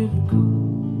miracle.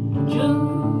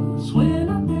 Just when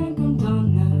I think I'm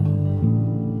done now,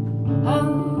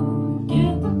 I'll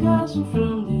get the gospel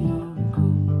from the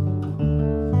article.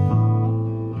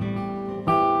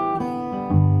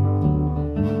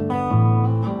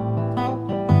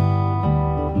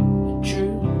 A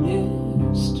true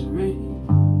mystery,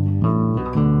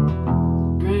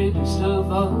 greatest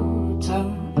of all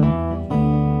time.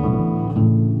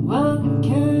 What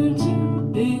came to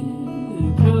be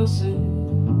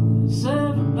crosses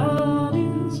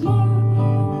everybody's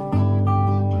mind.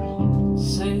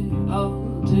 Say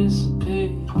all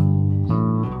disappears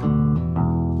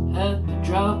at the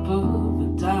drop of a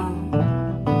dime.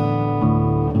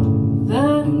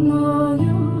 That in all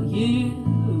your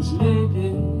years may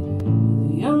be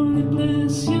the only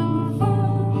bliss you'll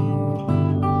find.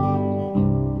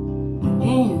 The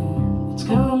end, it's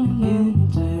coming any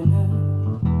day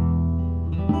now.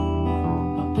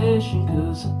 I'm patient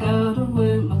 'cause I gotta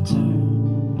wait my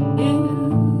turn.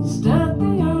 Is that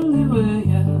the only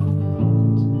way out?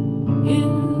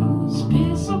 Is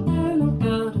peace something I've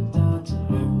gotta die to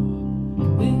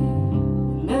earn? We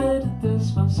made it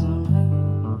this far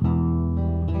somehow.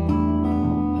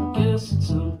 I guess it's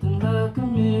something like a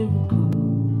miracle.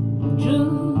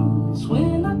 Just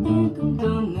when I think I'm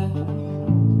done now,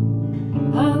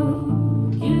 I'll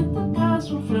get the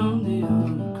gospel from the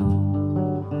article.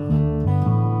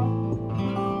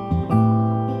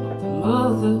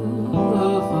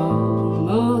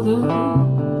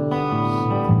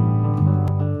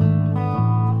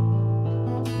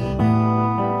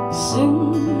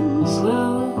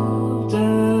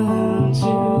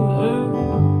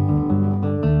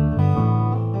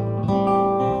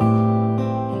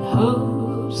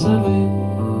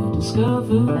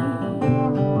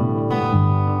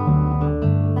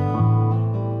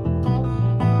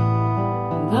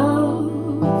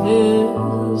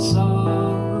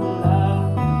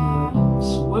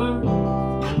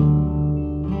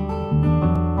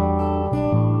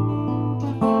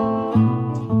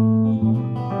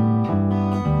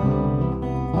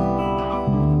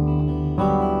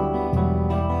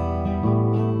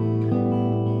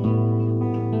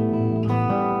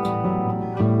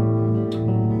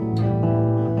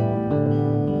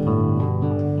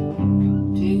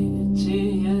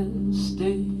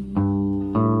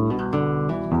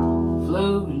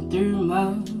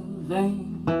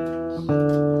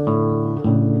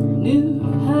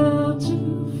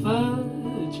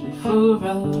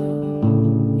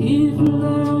 from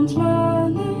there on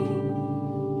smiling.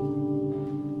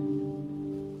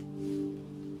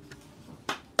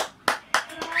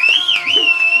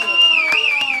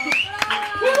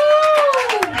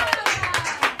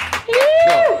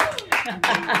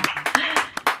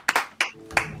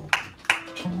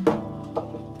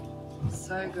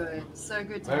 So good. So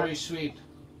good. To Very have. sweet.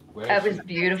 Very That was sweet.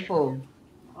 beautiful.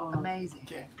 Amazing.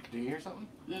 Do you hear something?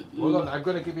 Hold on, I'm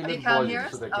going to give you a Oh, you little can't volume hear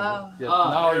so us? they can Oh. Yeah, Oh,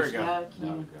 now there it's we go. Yeah, I There we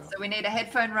can. go. So we need a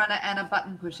headphone runner and a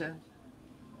button pusher.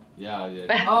 Yeah,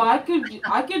 yeah. Oh, I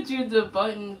could do the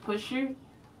button pusher.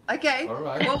 Okay. All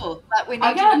right. Cool. But we need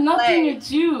I got you to nothing play. to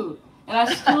do, and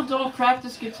I still don't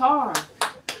practice guitar.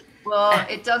 Well,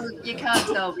 it doesn't. You can't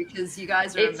tell because you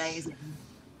guys are It's- amazing.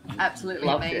 Absolutely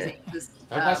Loved amazing. it. Just,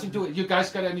 That doesn't do it. You guys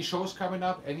got any shows coming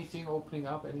up? Anything opening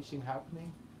up? Anything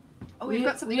happening? oh, we've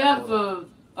got something. We have a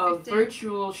 15th.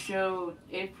 virtual show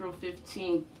April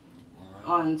 15th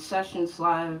on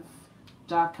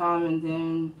sessionslive.com, and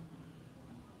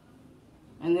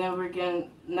then we're going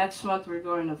next month we're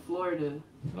going to Florida,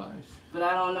 Nice. but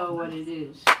I don't know what it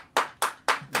is.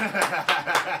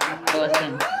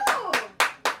 Awesome.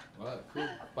 Well, cool.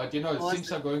 But you know, Awesome.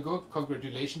 things are going good.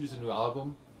 Congratulations with the new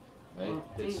album. Right? Oh,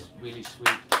 It's really sweet.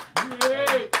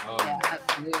 Yeah,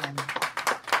 absolutely.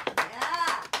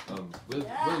 We'll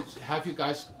have you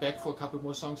guys back for a couple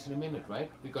more songs in a minute, right?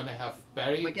 We're gonna have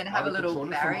Barry. We're gonna have a little Outofcontrol-atron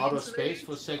Barry from outer interlude. space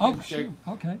for a second. Oh, sure.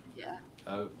 Okay. Yeah.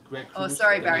 Greg Oh, Cruz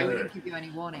sorry, and Barry. We another- didn't give you any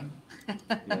warning.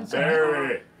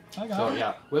 Barry. I So got it.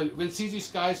 yeah, we'll see these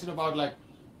guys in about like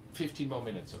 15 more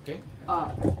minutes, okay? All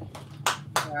right.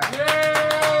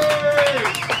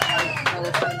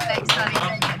 Thanks, Sonny.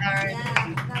 Thanks, Aaron.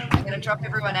 I'm gonna drop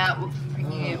everyone out. We'll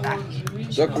bring you back.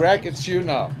 So Greg, it's you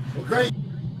now. Great.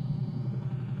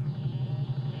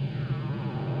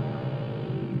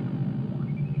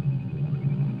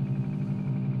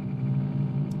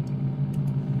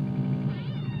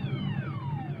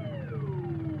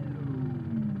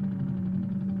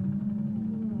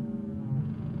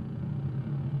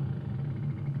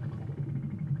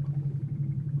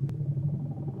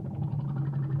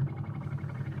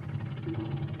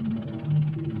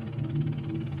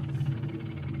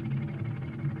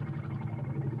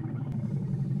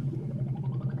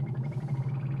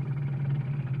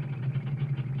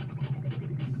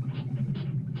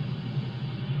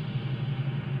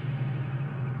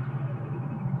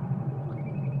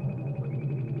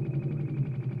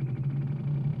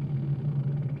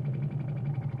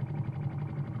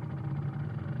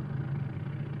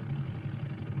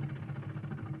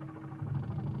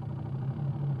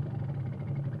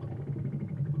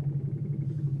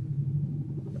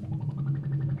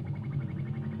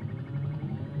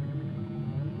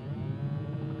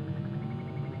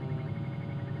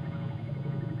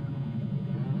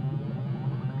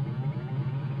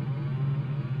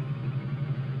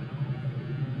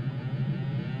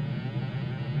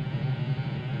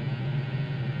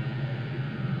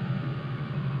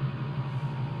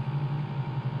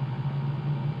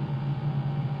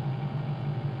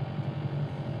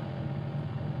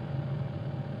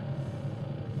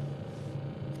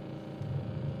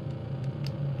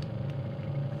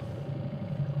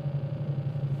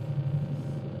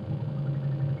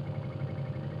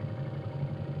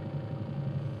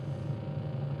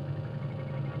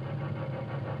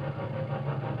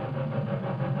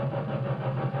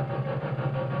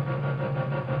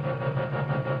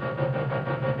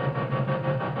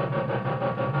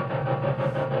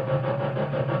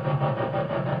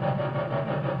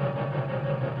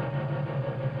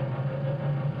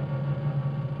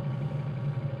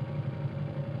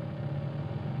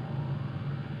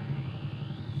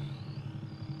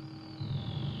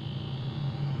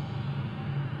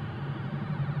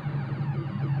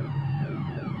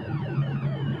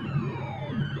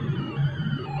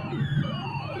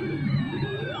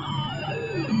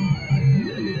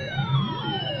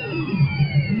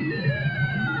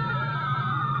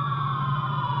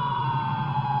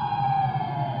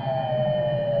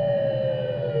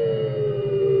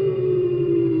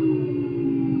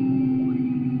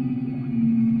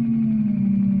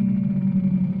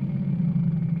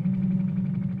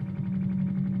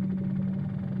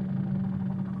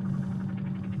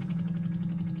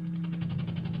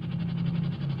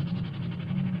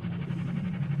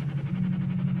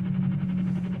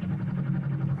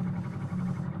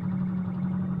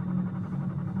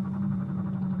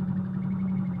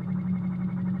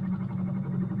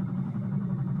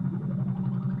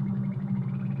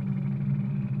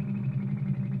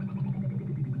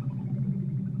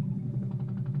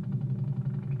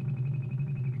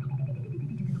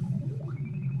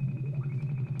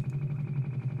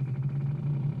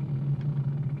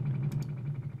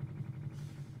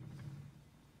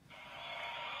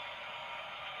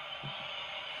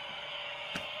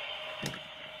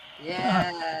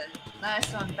 Yeah,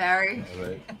 nice one, Barry. All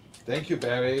right. Thank you,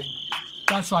 Barry.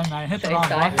 That's fine, mate. Hit the Thanks,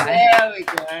 wrong button. There we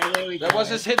go. There we go. That was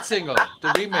his hit single, the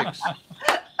remix.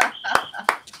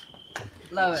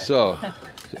 Love it. So,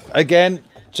 again,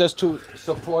 just to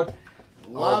support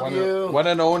Love our you. one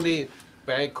and only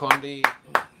Barry Conley,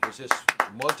 with his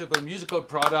multiple musical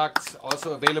products,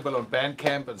 also available on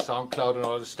Bandcamp and SoundCloud and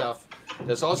all the stuff.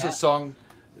 There's also a song,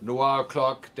 Noir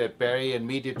O'Clock, that Barry and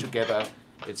me did together.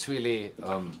 It's really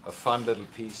a fun little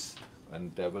piece,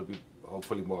 and there will be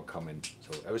hopefully more coming.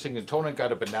 So everything in Tonan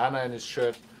got a banana in his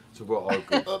shirt, so we're all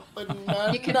good.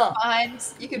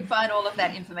 You can find all of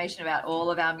that information about all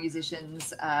of our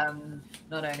musicians,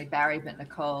 not only Barry but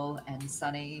Nicole and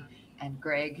Sonny and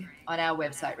Greg on our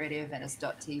website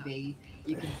radiovenice.tv.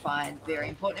 You can find very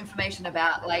important information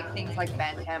about things like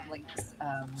Bandcamp links,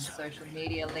 social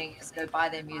media links. Go buy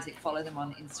their music, follow them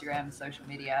on Instagram, social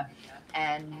media,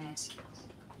 and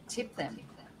tip them.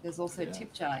 There's also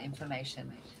tip jar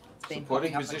information. It's been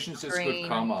Supporting popping up on the musicians is screen. good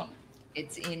karma.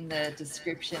 It's in the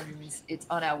descriptions. It's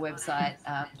on our website.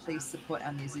 Please support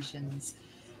our musicians.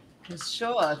 Because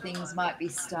sure, things might be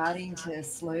starting to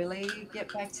slowly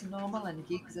get back to normal, and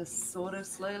gigs are sort of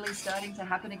slowly starting to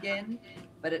happen again.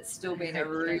 But it's still been a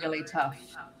really tough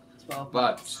 12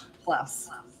 months plus.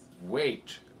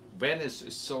 Wait, Venice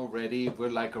is so ready. We're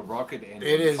like a rocket engine.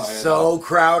 It is fired so up.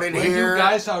 crowded When here. you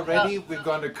guys are ready, we're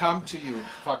going to come to you.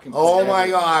 Fucking Oh my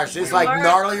gosh, it's like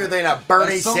gnarlier than a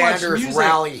Bernie There's so much Sanders music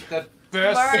rally. that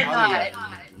bursts out here.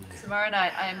 Tomorrow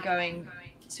night, I am going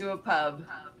to a pub,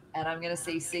 and I'm going to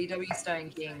see C.W. Stone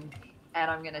King,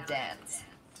 and I'm going to dance.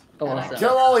 Awesome.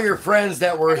 Tell all your friends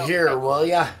that we're here, will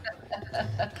ya?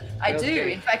 I do.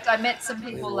 In fact, I met some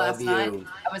people last love night. you.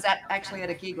 I was actually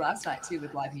at a gig last night too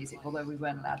with live music, although we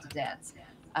weren't allowed to dance.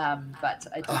 But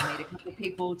I did meet a couple of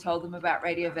people, told them about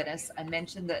Radio Venice. I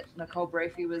mentioned that Nicole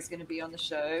Brophy was going to be on the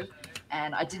show,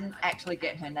 and I didn't actually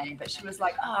get her name, but she was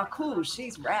like, "Oh, cool,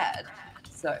 she's rad."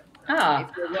 So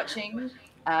if you're watching,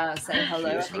 say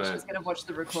hello. I think she's going to watch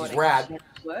the recording. She's rad. She has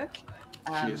to work.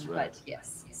 She is rad. But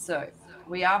yes, so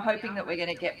we are hoping that we're going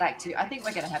to get back to. I think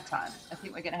we're going to have time. I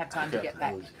think we're going to have time to get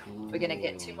back. We're going to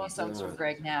get 2 more songs from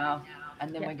Greg now,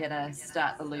 and then we're going to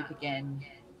start the loop again.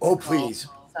 Oh, please.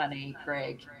 Sonny,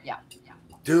 Greg, yeah.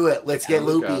 Do it. Let's get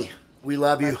loopy. We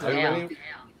love you. Are you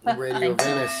ready?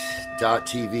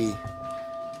 RadioVenice.tv.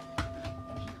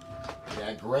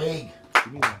 Yeah, Greg.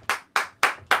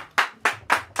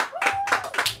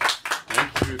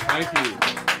 Thank you.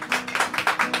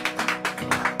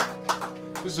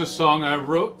 This is a song I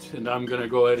wrote, and I'm going to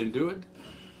go ahead and do it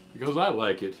because I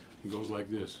like it. It goes like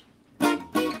this.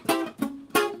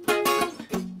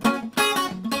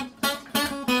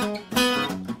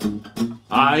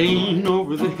 I ain't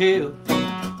over the hill,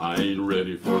 I ain't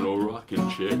ready for no rocking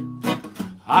chair.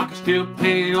 I can still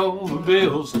pay all the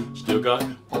bills, still got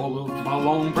all of my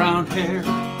long brown hair.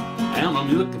 And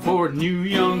I'm looking for a new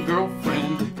young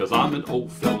girlfriend, cause I'm an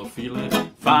old fella feeling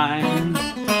fine.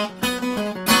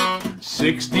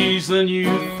 60's the new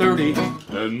 30,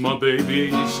 and my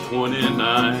baby's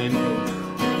 29.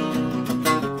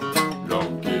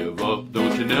 Don't give up,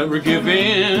 don't you never give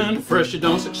in. First you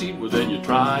don't succeed, well then you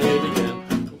try it again.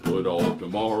 Don't put off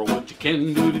tomorrow what you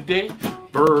can do today.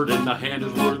 Bird in the hand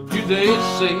is worth, do they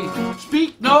say.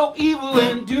 Speak no evil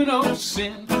and do no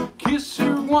sin. Kiss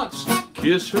her once,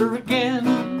 kiss her again.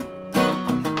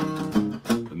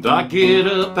 And I get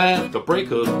up at the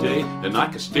break of day, and I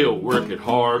can still work it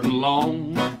hard and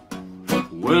long.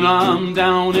 When I'm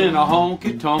down in a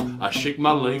honky-tonk, I shake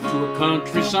my leg to a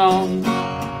country song.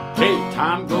 Hey,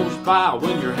 time goes by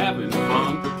when you're having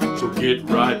fun, so get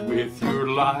right with your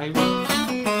life.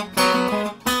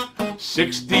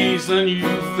 60's the new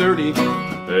 30,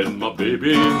 and my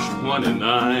baby's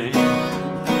 29.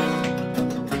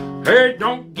 Hey,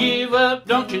 don't give up,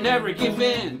 don't you never give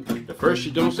in. At first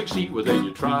you don't succeed, well then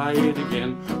you try it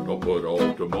again. Don't put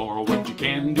off tomorrow what you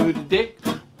can do today.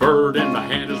 Bird in the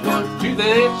hand is worth, do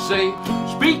they say.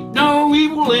 Speak no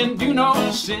evil and do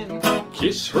no sin.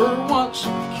 Kiss her once,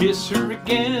 kiss her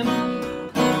again.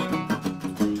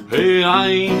 Hey, I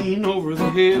ain't over the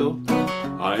hill,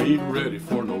 I ain't ready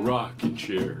for no rocking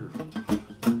chair.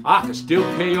 I can still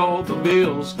pay all the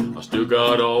bills, I still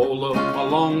got all of my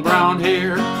long brown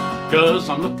hair. Cause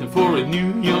I'm looking for a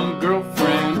new young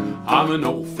girlfriend, I'm an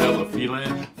old fella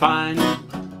feeling fine.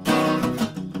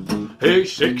 Hey,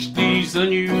 60's the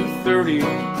new 30,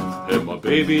 and my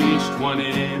baby's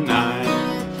 29.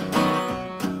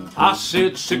 I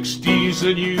said 60's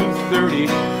the new 30,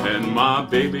 and my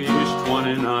baby's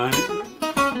 29.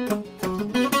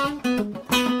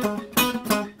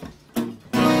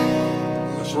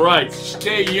 That's right,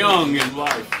 stay young in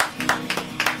life.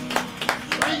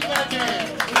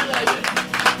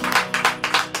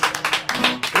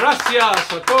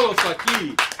 Gracias a todos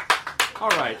aquí. All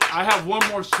right, I have one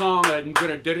more song that I'm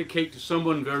going to dedicate to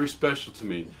someone very special to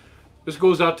me. This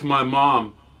goes out to my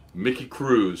mom, Mickey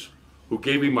Cruz, who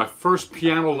gave me my first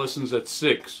piano lessons at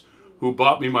 6, who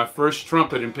bought me my first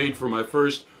trumpet and paid for my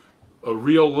first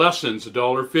real lessons,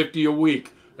 $1.50 a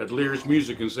week at Lear's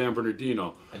Music in San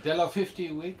Bernardino. $1.50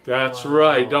 a week? That's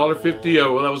right,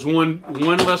 $1.50. Well, that was one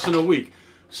lesson a week.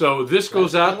 So this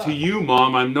goes out to you,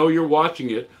 Mom. I know you're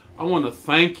watching it. I want to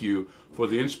thank you for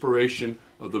the inspiration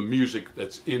of the music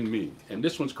that's in me. And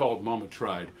this one's called Mama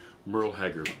Tried, Merle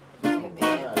Haggard.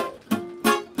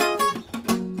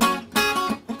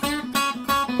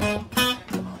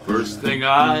 First thing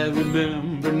I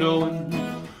remember knowing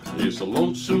is a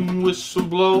lonesome whistle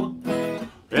blowing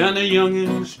and a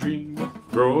youngin's dream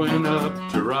growing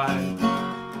up to ride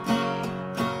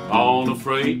on a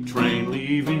freight train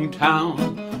leaving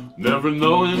town, never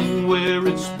knowing where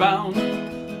it's bound.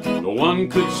 No one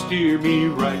could steer me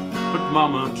right, but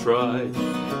Mama tried.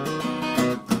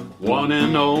 One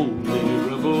and only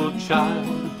rebel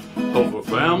child of a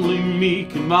family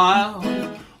meek and mild,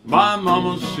 my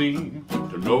mama seemed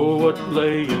to know what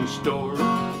lay in store.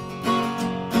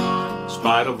 In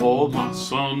spite of all my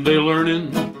Sunday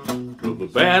learning, till the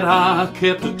bad eye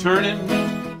kept a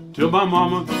turning, till my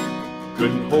mama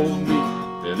couldn't hold me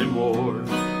anymore.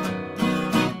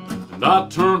 And I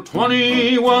turned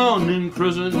 21 in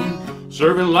prison,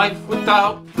 serving life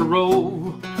without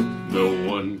parole. No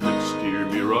one could steer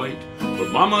me right,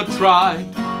 but Mama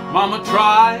tried, Mama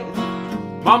tried,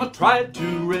 Mama tried to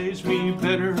raise me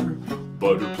better,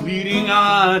 but her pleading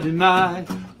I denied.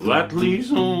 That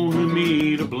leaves only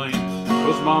me to blame,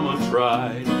 'cause Mama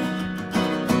tried.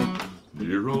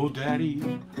 Dear old Daddy,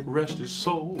 rest his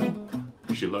soul,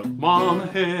 she left Mom a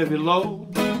heavy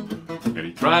load, and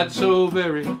he tried so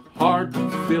very hard to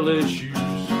fill his shoes.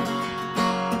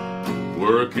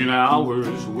 Working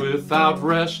hours without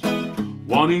rest,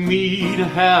 wanting me to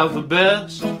have the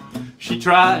best. She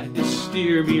tried to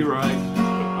steer me right,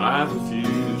 but I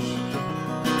refused.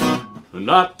 And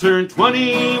I turned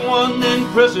 21 in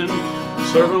prison,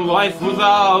 serving life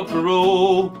without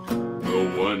parole. No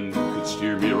one could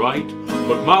steer me right,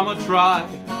 but Mama tried,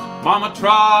 Mama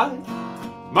tried,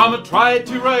 Mama tried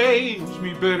to raise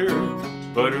me better,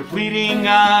 but her pleading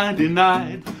I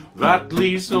denied. That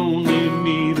leaves only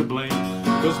me to blame,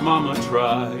 'cause Mama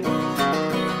tried.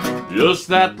 Yes,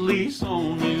 that leaves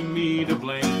only me to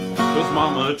blame, 'cause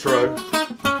Mama tried.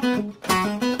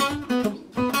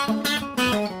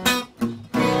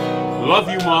 Love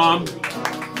you, Mom.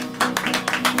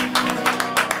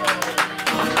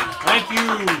 Thank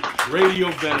you, Radio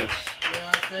Venice.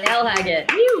 Mel Haggard.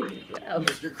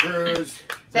 Mr. Cruz.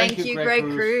 Thank you, Greg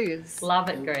Cruz. Love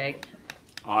it, Greg.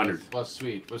 Honored. Was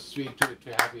sweet. Was sweet to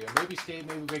have you. Maybe stay.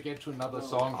 Maybe we get to another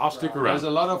song. I'll stick around. There's a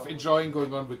lot of enjoying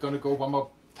going on. We're going to go one more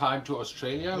time to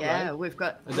Australia. Yeah, right? we've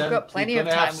got We're plenty of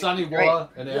going to time. have Sunny Great. War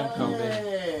and Aaron coming.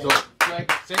 So,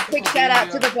 Greg, thank you Quick for shout being out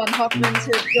to here. the Von Hoffmans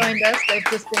who have joined us. They've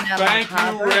just been out Thank on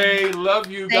the you, harbour. Ray.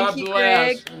 Love you. Thank God you,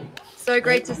 bless. Greg. So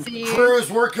great to see you. Cruz,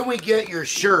 where can we get your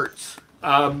shirts?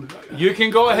 You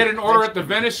can go ahead and order at the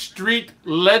Venice Street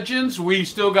Legends. We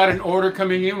still got an order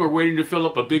coming in. We're waiting to fill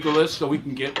up a big list so we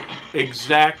can get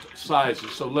exact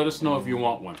sizes. So let us know if you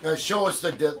want one. Show us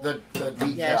the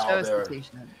decal Yeah, show us there. the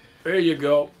t-shirt. There you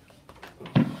go.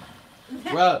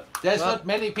 Well, there's not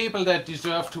many people that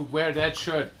deserve to wear that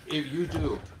shirt. If you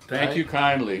do. Thank right? you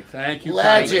kindly. Thank you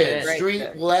Legends, kindly.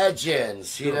 street legends.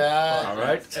 See that? All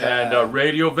right. And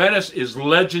Radio Venice is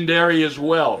legendary as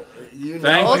well. You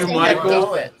Thank know you, it. Michael.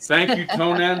 know it. Thank you,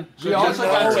 Tonan. We also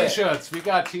got know it. t-shirts. We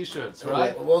got t-shirts,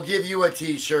 right? We'll give you a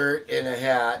t-shirt and a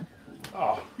hat.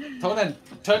 Oh, Tonan,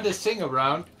 turn this thing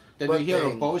around. Then What we hear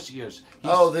thing? on both ears.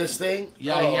 Oh, this thing?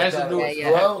 Yeah, Oh, he has a okay. new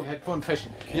Hello? headphone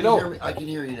fashion. Can You know, hear me? I can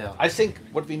hear you now. I think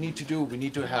what we need to do, we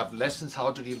need to have lessons how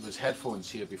to deal with headphones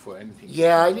here before anything.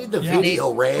 Yeah, I need the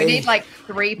video, Ray. We need like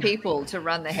 3 people to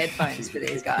run the headphones for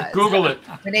these guys. Google it.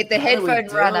 We need the How do we headphone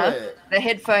do runner,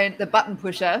 it? the button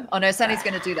pusher. Oh no, Sonny's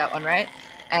going to do that one, right?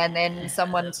 And then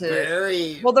someone to.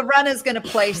 Very. Well, the runner's going to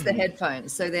place the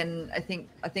headphones. So then I think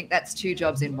that's 2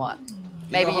 jobs in one.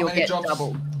 Maybe know how you'll many get jobs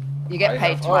double. You get I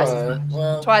paid have? twice.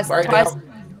 Well, Twice right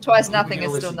nothing now,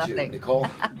 is still listen to nothing. Nicole.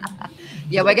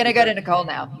 Yeah, we're going to go to Nicole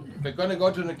now. We're going to go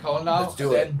to Nicole now. Let's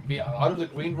do and it. Then we, out of the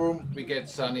green room, we get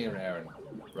Sonny and Aaron,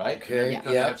 right? Okay, We're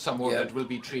gonna yeah, have some more yeah. that will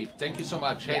be treat. Thank you so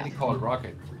much. Hey, Yeah. Nicole, rock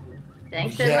it.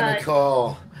 Thanks so Yeah, much.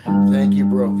 Nicole. Thank you,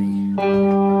 Brophy.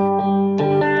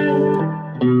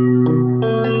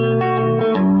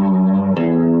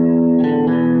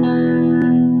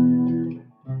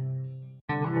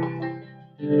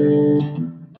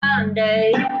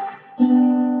 Monday.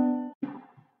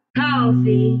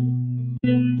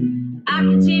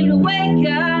 can't seem to wake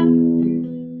up.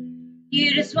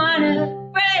 You just wanna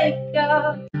break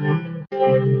up,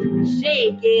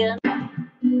 shaking.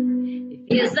 It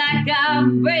feels like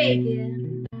I'm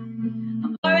breaking.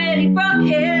 I'm already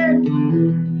broken.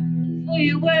 For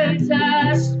your words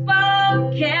are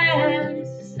spoken.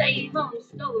 It's the same old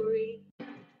story.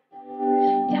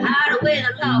 You hide away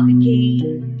the lock and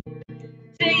key.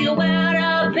 Till you're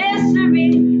out of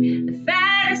mystery, the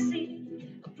fantasy,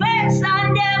 a place I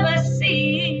never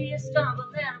see. I stumble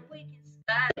and I'm weak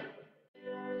inside. I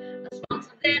want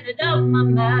something to dump my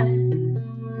mind.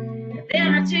 And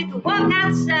then I take a walk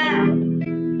outside.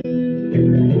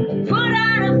 Put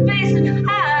on a face and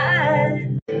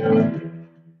hide.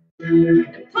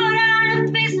 Put on a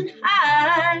face and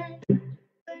hide.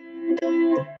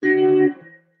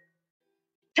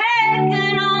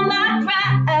 Taking all my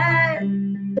pride.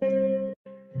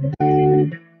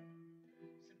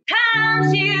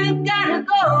 Sometimes you gotta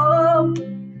go.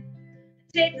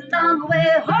 Take the long way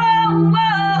home.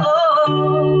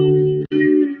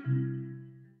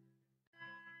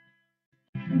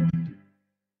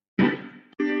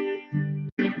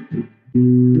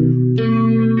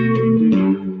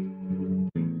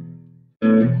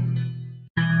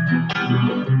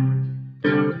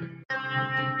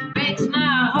 Breaks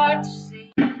my heart to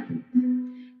see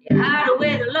you hide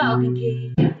away the lock and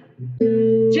key.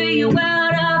 To you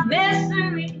out of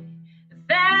mystery, a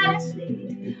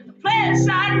fantasy, a place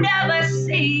I never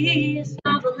see. I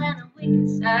stumble and I'm weak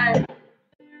inside. I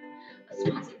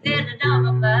want something to numb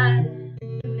my mind.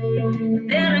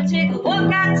 Then I take a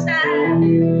walk outside.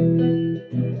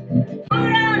 Put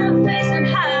on a face and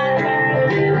hide.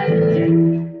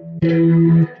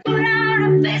 Put on a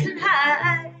face and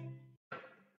hide.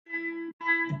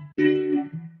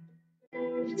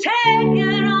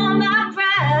 Taking all my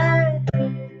pride.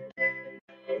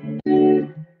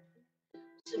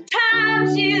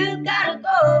 Sometimes you gotta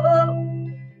go.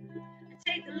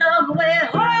 Take the long way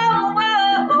home.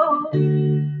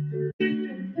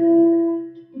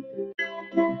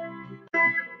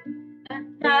 At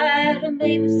night I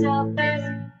make myself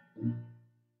busy.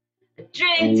 I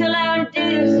drink till I'm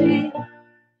dizzy.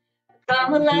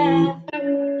 Come alive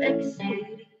like a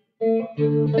city.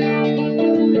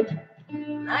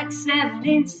 Like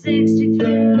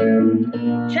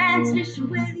 1763. Transmission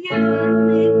with you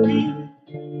and me.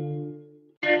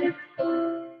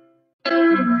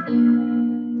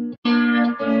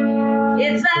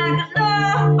 It's like a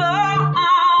long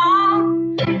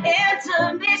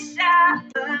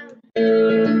intermission.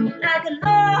 Like a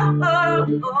long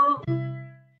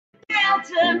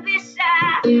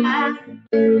intermission.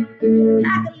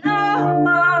 Like a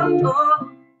long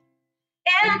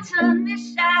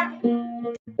intermission.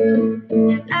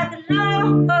 Like a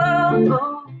long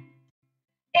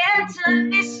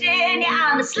intermission. Yeah,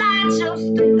 on the slideshow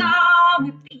stuck on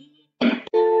repeat.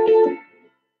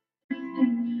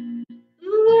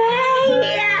 Ooh,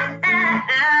 yeah.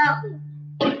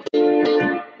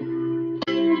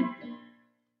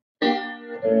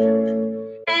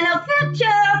 Ain't no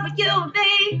future for you and me.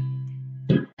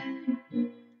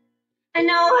 I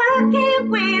know I can't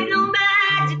wave no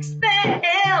magic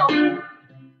spell.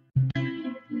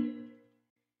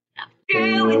 I'm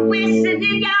through with wishing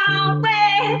in your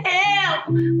well.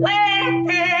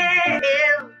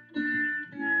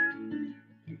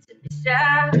 Into the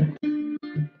shine.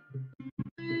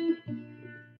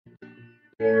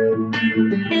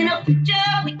 Ain't no future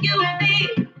with you and me.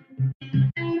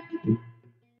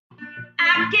 I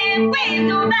can't wave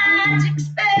no magic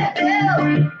spell.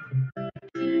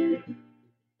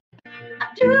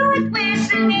 I'm through with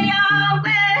wishing in your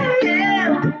well.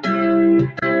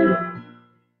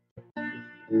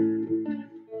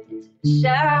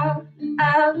 Shout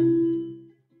out,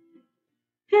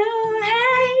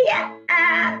 hey,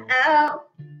 yeah.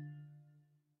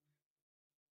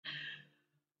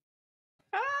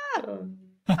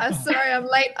 I'm sorry, I'm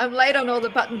late. I'm late on all the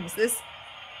buttons.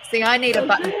 I need a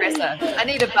button presser. I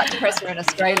need a button presser in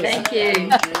Australia. Thank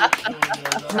you.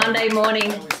 Monday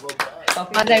morning.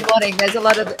 Monday morning. There's a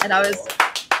lot of, and I was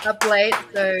up late,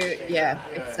 so yeah,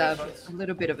 it's a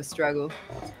little bit of a struggle.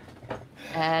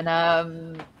 And I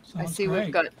see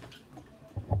we've got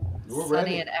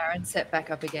Sunny and Aaron set back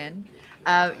up again.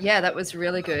 Yeah, that was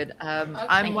really good.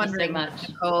 I'm wondering,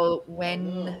 Nicole,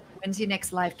 when's your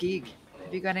next live gig?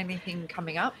 Have you got anything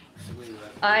coming up?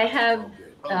 I have.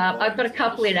 I've got a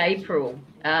couple in April.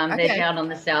 They're down on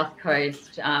the south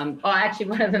coast. Actually,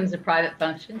 one of them's a private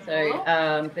function. So,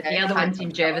 but the other one's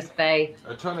in Jervis Bay,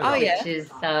 which is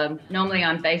normally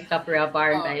I'm based up around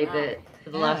Byron Bay, but for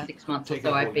the last 6 months or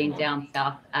so, I've been down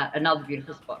south at another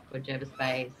beautiful spot called Jervis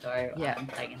Bay. So I'm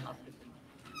playing in hospital.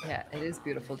 Yeah, it is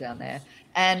beautiful down there.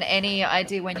 And any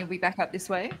idea when you'll be back up this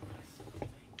way?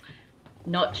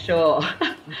 Not sure.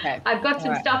 Okay. I've got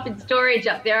some stuff in storage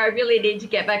up there. I really need to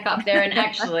get back up there. And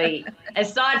actually,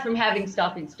 aside from having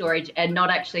stuff in storage and not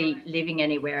actually living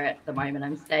anywhere at the moment,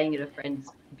 I'm staying at a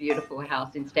friend's beautiful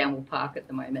house in Stanwell Park at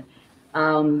the moment.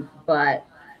 But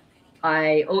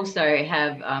I also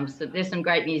have, so there's some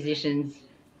great musicians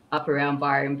up around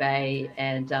Byron Bay,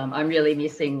 and I'm really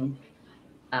missing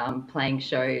playing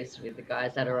shows with the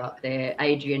guys that are up there.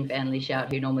 Adrian Van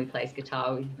Lieshout, who normally plays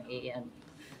guitar with me, and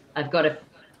I've got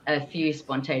a few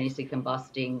spontaneously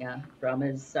combusting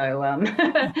drummers. So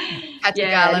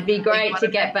yeah, it'd be great to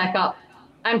get back up.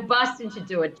 I'm busting to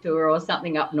do a tour or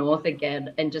something up north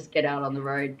again and just get out on the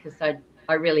road, because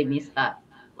I really miss that.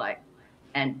 Like,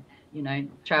 and you know,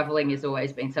 traveling has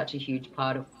always been such a huge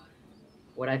part of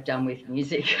what I've done with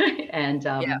music. And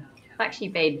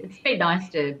it's been nice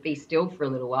to be still for a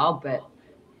little while, but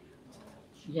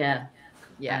yeah.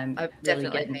 Yeah, I've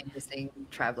definitely been missing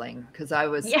traveling, because I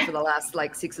was for the last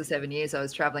like 6 or 7 years, I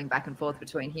was traveling back and forth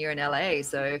between here and LA.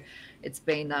 So it's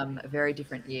been a very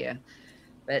different year.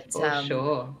 But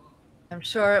sure. I'm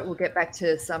sure it will get back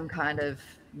to some kind of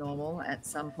normal at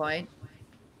some point.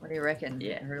 What do you reckon,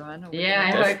 everyone?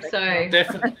 Yeah, I hope so.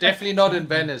 Definitely not in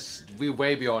Venice. We're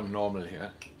way beyond normal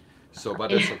here. So,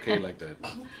 but it's okay like that.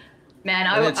 Man,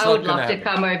 I would love to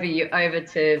come over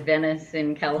to Venice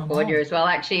in California as well.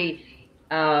 Actually,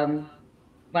 one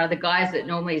of the guys that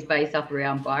normally is based up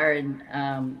around Byron,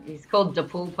 he's called The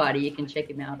Pool Party. You can check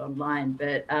him out online.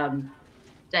 But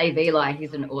Dave Eli,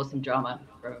 he's an awesome drummer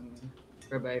from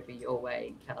over your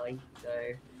way, Cali. So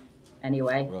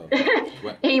anyway,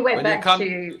 he went back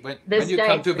to the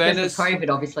States because of COVID,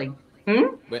 obviously.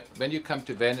 When you come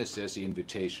to Venice, there's the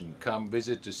invitation. Come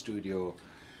visit the studio,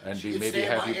 and we maybe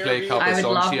have you play a couple songs here. I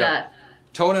would love that.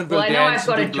 Tonan will dance. I know I've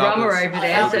got a drummer over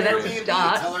there, so that's a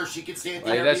start. Tell her she can stay at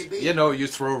the Airbnb. You know, you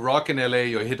throw rock in LA,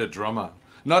 you hit a drummer.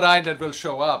 Not I that will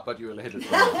show up, but you will hit a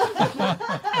drummer.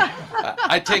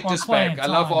 I take this back. I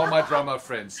love all my drummer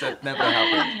friends. That never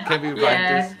happened. Can we write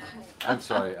this? I'm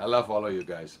sorry. I love all of you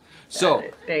guys. So,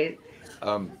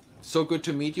 so good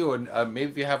to meet you. And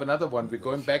maybe we have another one. We're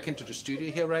going back into the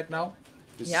studio here right now.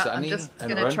 Yeah, I'm just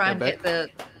going to try and get the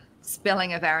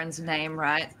spelling of Aaron's name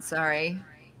right. Sorry.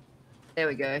 There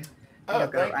we go. Oh,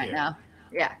 got right now.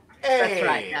 Yeah. Hey, that's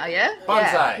right now, yeah?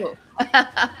 Bonsai. Yeah,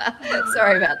 cool.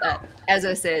 Sorry about that. As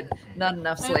I said, not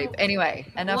enough sleep. Anyway,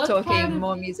 enough talking,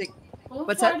 more music.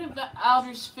 What part of the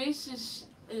outer space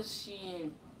is he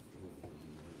in?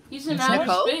 He's in outer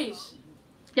space.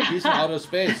 He's in outer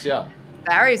space, yeah.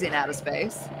 Barry's in outer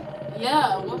space.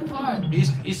 Yeah, what part?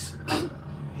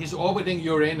 He's orbiting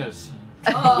Uranus.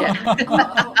 Oh.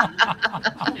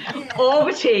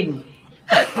 Orbiting.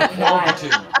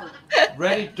 Orbiting.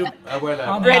 Ready to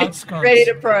ready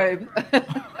to probe.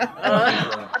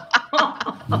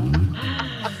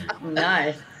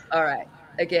 Nice. All right.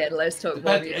 Again, let's talk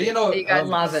more music. You know, you guys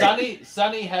love it.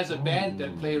 Sunny has a band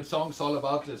that plays songs all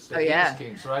about this. The Anus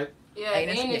Kings, right? Yeah,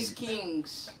 Anus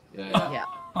Kings. Yeah.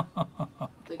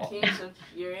 The Kings of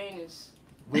Uranus.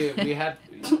 We had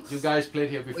you guys played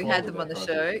here before. We had them on the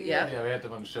show. Yeah, we had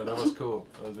them on the show. That was cool.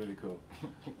 That was really cool.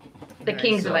 The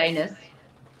Kings of Anus.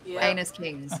 Yeah. Anus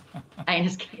Kings.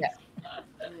 Anus Kings.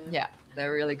 Yeah,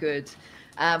 they're really good.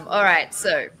 All right,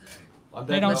 so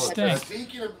they don't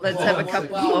stink. Let's have a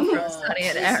couple more from Sunny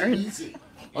and Aaron.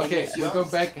 Okay, we'll go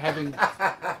back having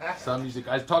some music.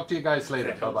 I'll talk to you guys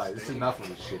later. Bye bye. This is enough of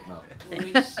this shit now.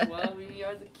 We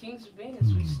are the Kings of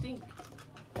Venus. We stink.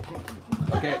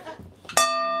 Okay.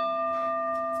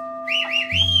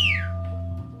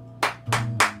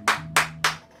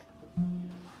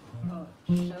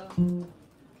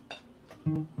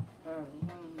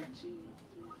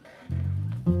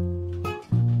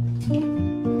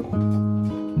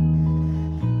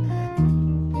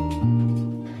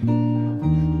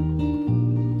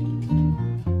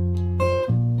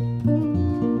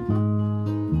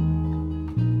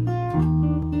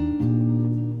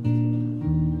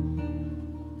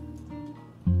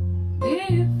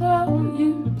 Before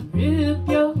you rip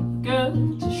your girl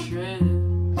to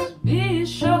shreds, be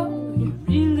sure you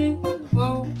really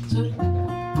want to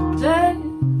take.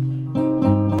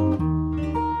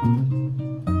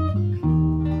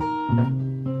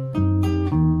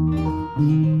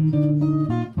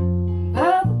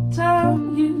 By the time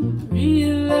you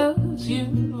realize you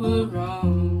were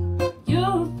wrong,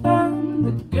 you'll find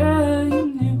the girl you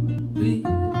knew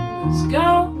is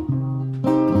gone.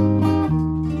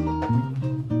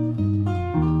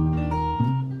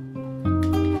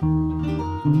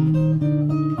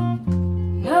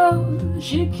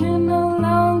 She can no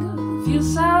longer feel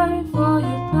sorry for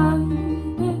your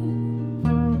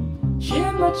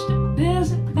much too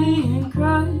busy being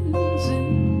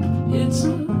crazy. It's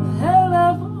a hell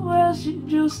of a world, she's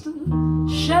just a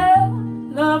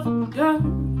shell of a girl.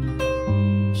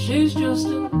 She's just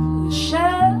a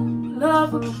shell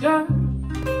of a girl.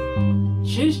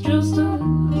 She's just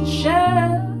a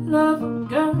shell of a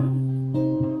girl.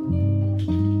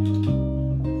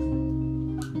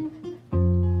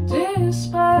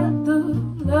 Despite the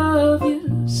love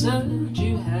you said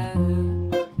you had,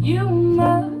 you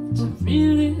might have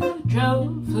really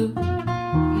drove her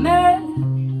mad.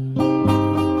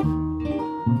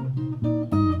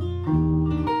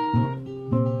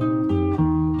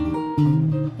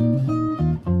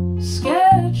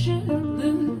 Scared she'd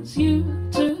lose you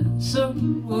to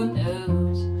someone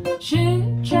else. She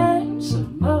changed so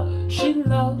much she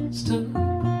lost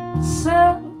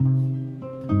herself.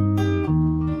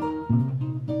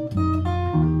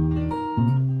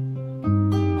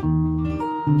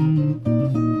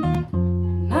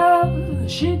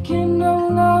 She can no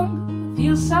longer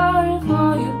feel sorry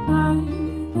for you,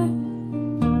 baby.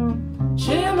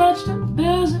 She's much too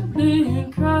busy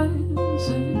being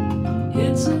crazy.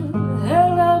 It's a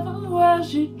hell of a world,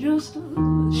 she's just a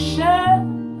shell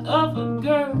of a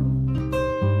girl.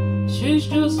 She's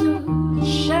just a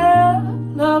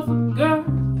shell of a girl.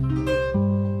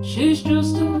 She's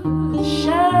just a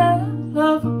shell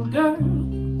of a girl.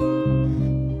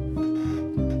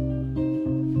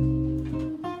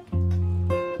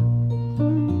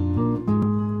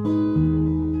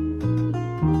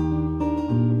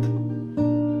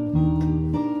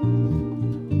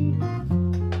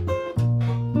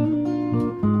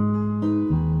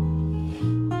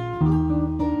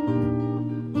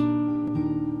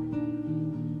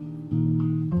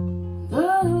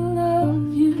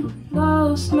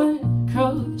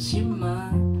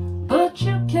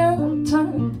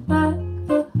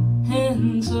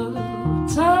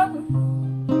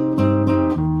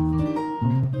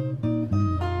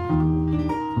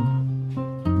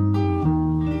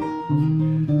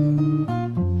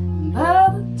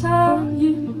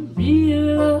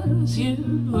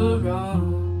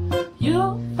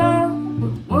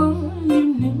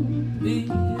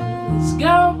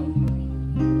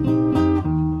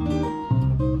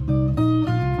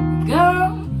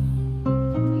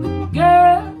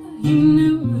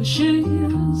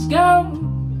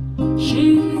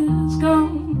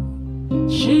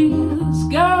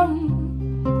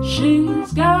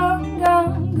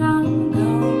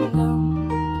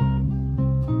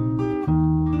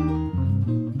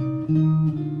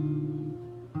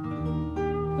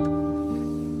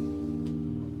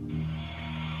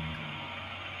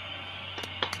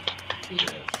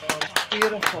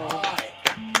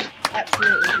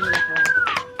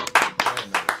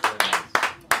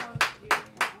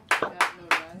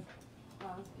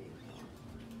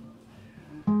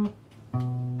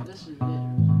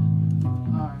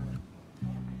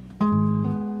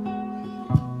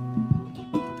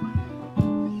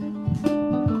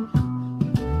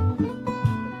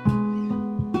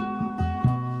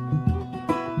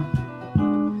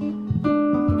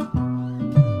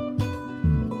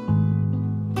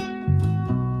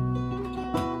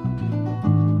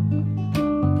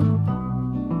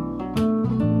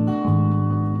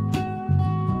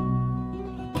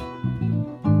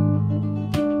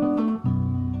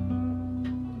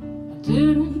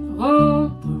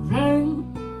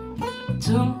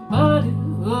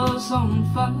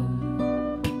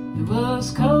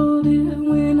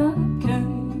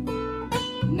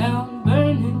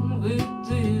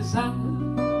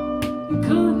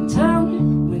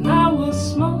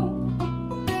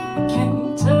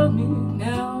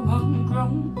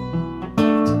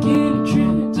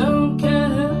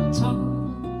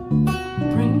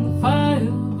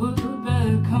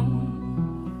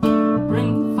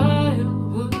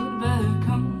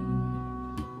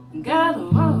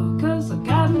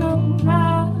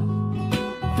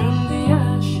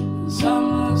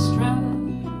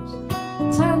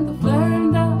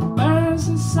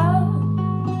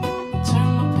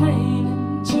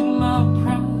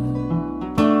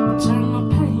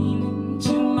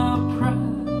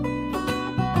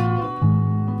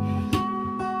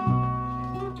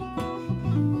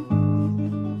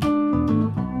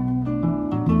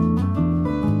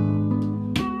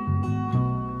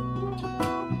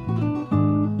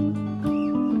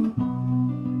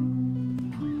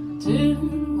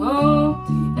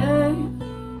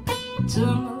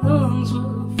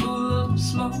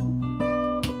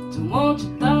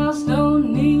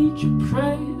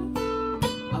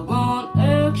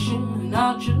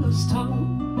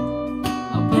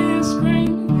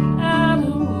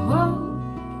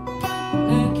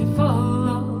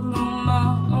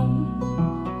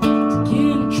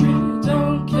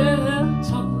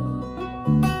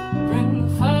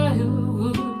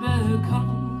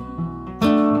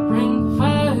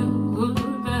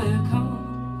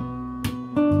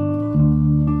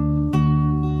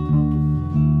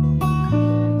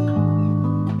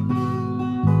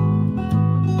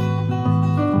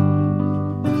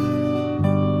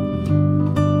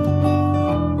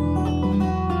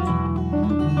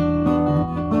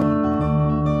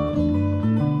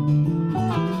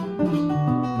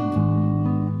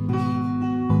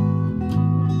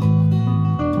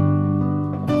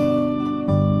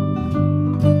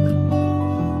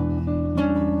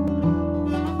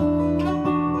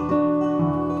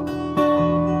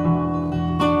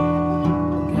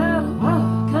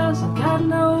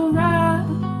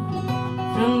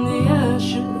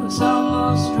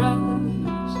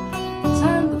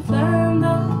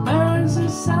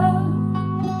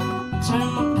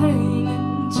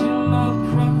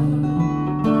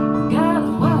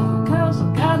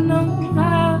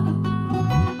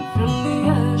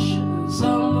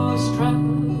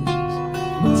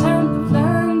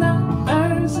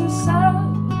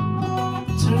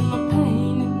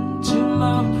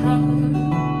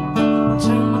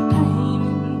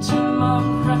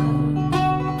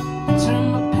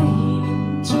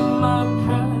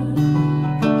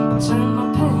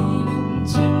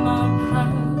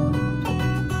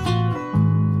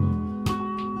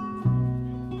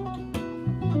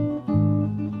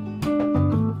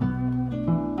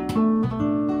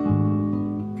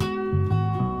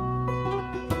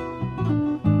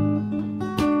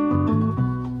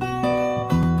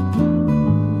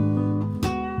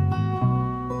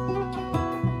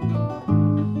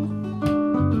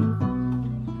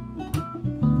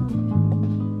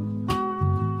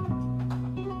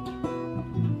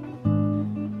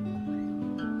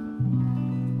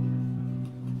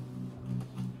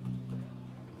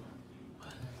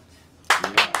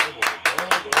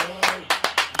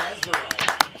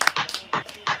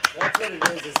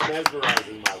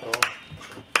 mesmerizing, Michael.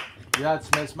 Yeah,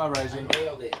 it's mesmerizing. I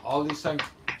nailed it. All these things.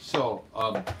 So,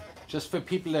 just for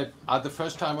people that are the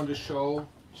first time on the show,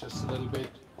 just a little bit.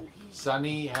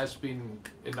 Sunny has been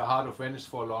in the heart of Venice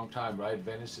for a long time, right?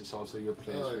 Venice is also your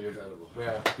place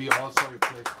where we also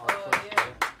replaced our first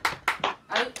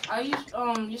yeah. I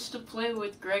used to play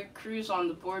with Greg Cruz on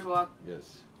the boardwalk.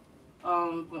 Yes.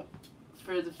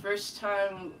 For the first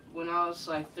time when I was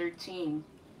like 13.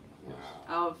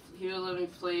 Yes. He would let me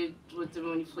play with him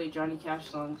when he played Johnny Cash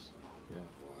songs.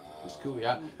 It's cool,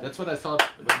 yeah. That's what I thought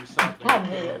when we saw him on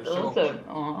the show.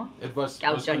 Awesome. It was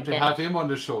Johnny good to Cash. have him on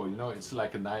the show, you know, it's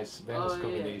like a nice Venice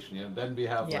combination. Yeah. And then we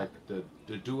have like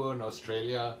the duo in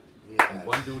Australia and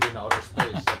one dude in outer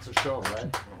space. That's a show,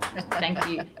 right? Thank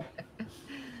you.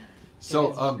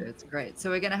 So it's great.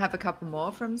 So we're gonna have a couple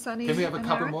more from Sunny. Can we have a and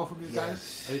couple Eric? more from you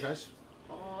guys? Are you guys?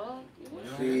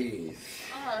 Please.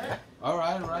 All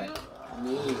right.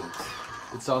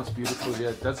 It sounds beautiful,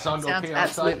 yeah. That sounds Sounds okay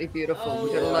absolutely outside? beautiful.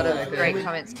 We've got a lot of great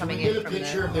comments coming in Get a from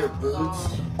picture the... of their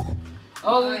boots.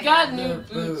 Oh, we got new Their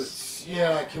boots.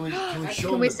 Yeah, can we show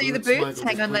Can them we the see the boots, boots?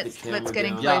 Michael? Hang on, Just put let's the get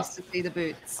in camera close to see the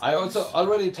boots. I also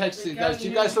already texted you guys.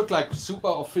 You guys look like super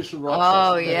official rock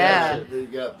Oh stars. yeah, They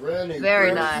got brand new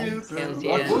very brand nice. new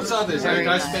What boots are these? Are you Very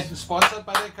guys nice. getting sponsored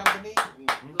by their company?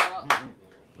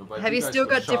 But Have you guys still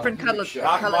look got sharp. different colored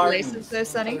Martens. laces there,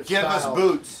 Sunny? Give us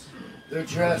boots. Their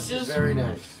dress is Just- very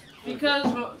nice.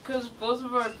 Because both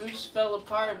of our boots fell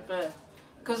apart, but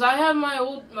because I had my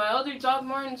other Doc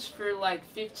Martens for like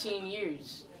 15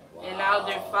 years, and now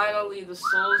they're finally the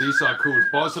soles. These are cool.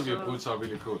 Both of your boots are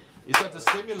really cool. Is that the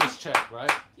stimulus check,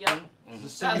 right? Yeah. The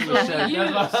That's stimulus what we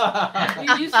check.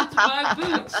 use. We use it to buy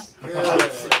boots.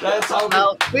 That's how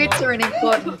Well, boots are an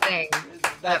important thing.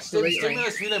 that's the absolutely.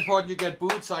 stimulus really important. You get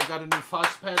boots. I got a new fuzz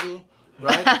pedal,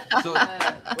 right? So,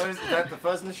 What is that? The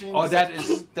fuzz machine? oh,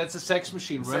 that's a sex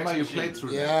machine. Remember you played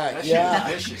through that? Yeah, yeah.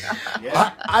 Vicious.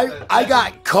 Yeah. I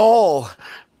got coal.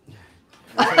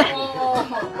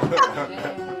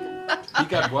 You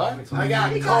got what? I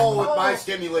got coal with my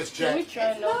stimulus Can we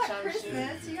check. try no time soon?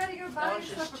 You gotta go buy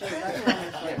yourself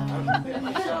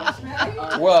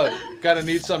a Well, gotta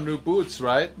need some new boots,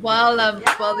 right? While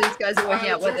these guys are working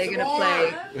out what they're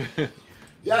gonna play,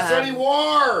 Yes, any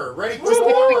war. Ready for just a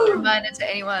quick war. reminder to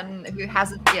anyone who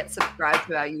hasn't yet subscribed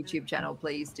to our YouTube channel,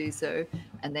 please do so,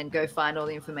 and then go find all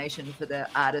the information for the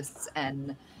artists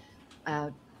and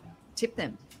tip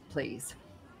them, please.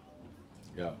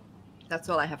 Yeah. That's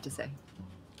all I have to say.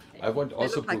 I want They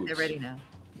also look like boots. they're ready now.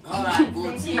 All right,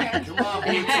 Bootsy. Come on,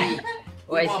 Bootsy.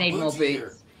 Always Come on, need more Bootsy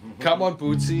boots. Come on,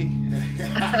 Bootsy.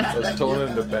 There's Tonan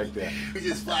in the back there. We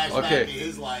just flashed back Okay, to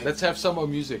his life. let's have some more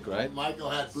music, right? Michael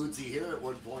had Bootsy here at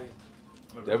one point.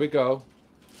 There we go.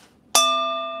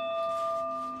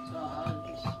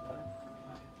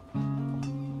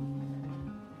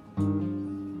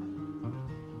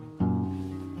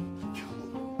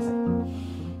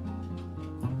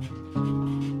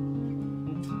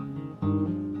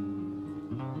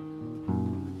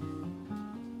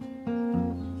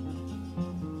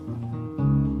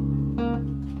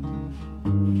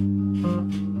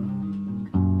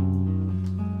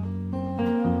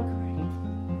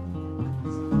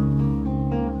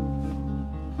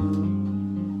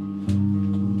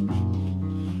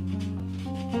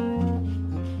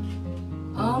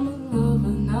 I'm a lover,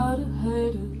 not a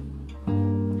hater.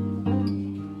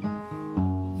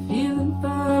 Feeling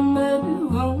fine, maybe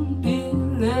won't be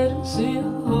later. See a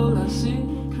hole, I see a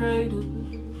crater.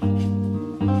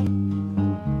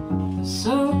 The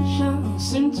sunshine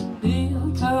seems to be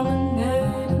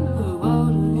autominated. The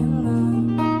water in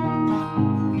line,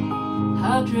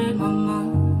 hydrate my mind.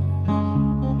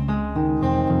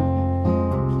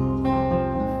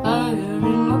 Fire in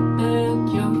my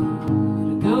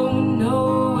backyard, going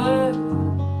nowhere.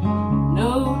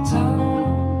 No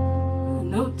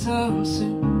time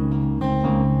soon.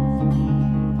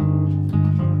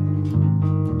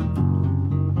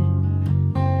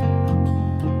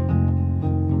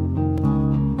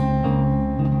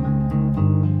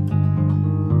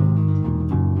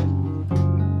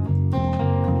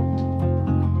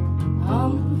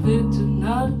 I'm a victim,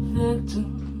 not a victim.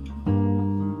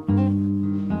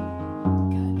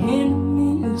 Got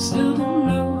enemies, still don't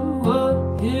know what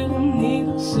hit them. Need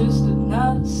a sister,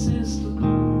 not a sister.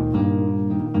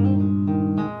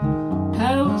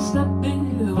 Powers that be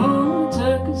wanna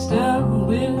take us down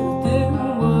within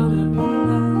water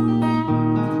line.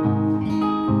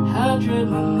 Hydrate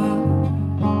my mind.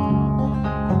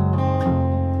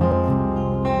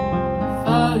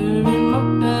 Fire in my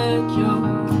backyard,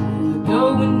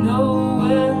 going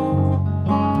nowhere.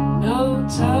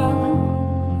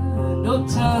 No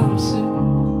time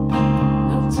soon.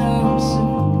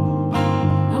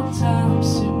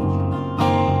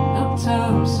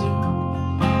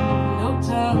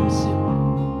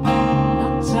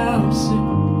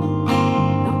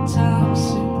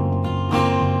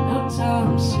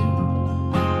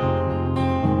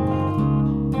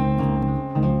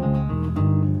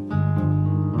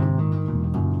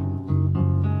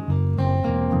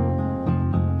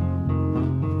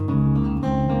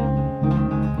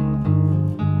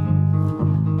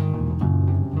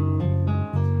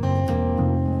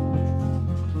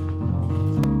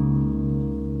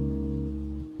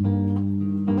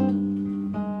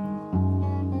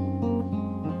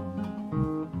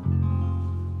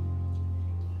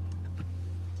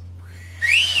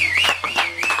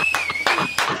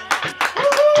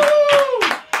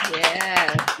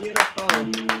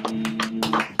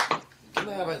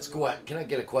 can I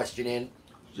get a question in?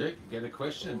 Jake, get a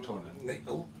question,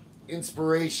 Tonan.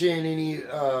 Inspiration? Any?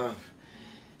 Where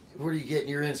are you getting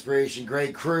your inspiration?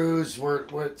 Great Cruz.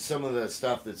 What some of the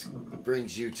stuff that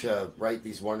brings you to write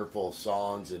these wonderful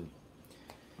songs and?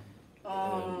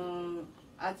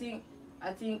 I think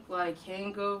like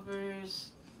Hangovers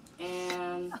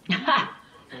and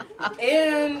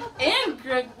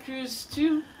Greg Cruz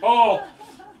too. Oh.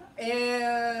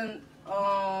 And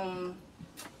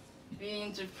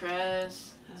being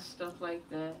depressed and stuff like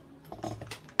that.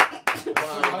 You're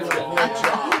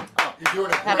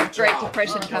doing a Out great of Great job.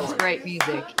 Depression comes great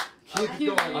music.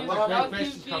 Keep going. I'll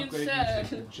keep being sad.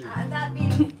 That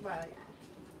means,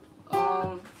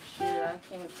 well, shit, I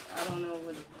don't know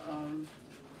what,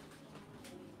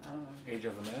 Age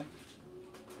of a Man?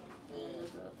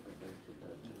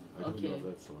 Okay.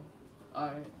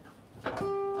 Alright.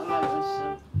 I'm not gonna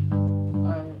say.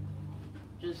 Alright.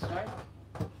 Just start.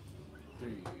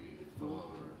 3, 4.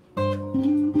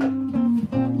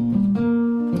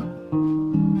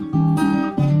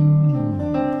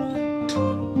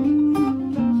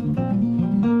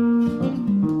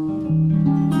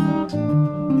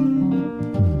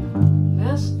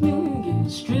 Last thing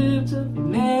is stripped of your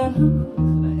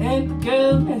manhood. I ain't the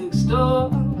girl next door.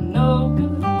 I'm no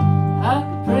good. I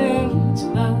could bring you to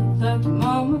life like your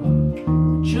mama.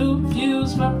 But you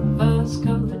refuse my advice,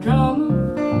 call it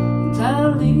drama. And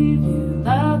I'll leave you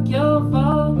like your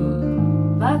father,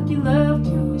 like you left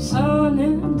your son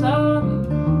and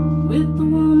daughter with the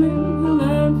woman who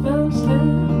learned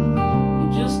firsthand.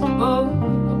 You're just a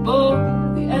boy,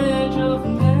 the edge of a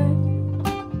man.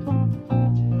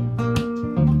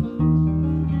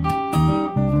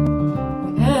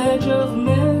 The edge of a man.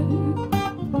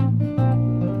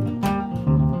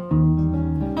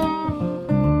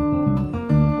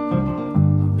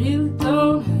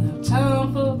 Don't have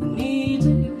time for the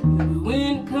needy, but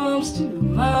when it comes to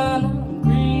mine, I'm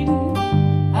greedy.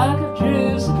 I got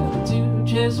dreams that I do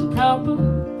chase and proper,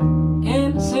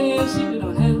 and it seems you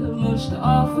don't have much to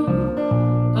offer,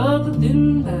 other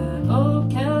than that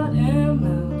old cat and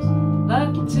mouse.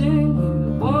 Like you 10,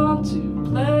 you want to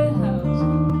play house,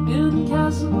 building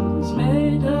castles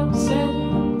made of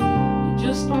sand. You're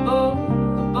just a boy,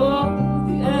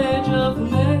 the edge of a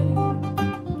man.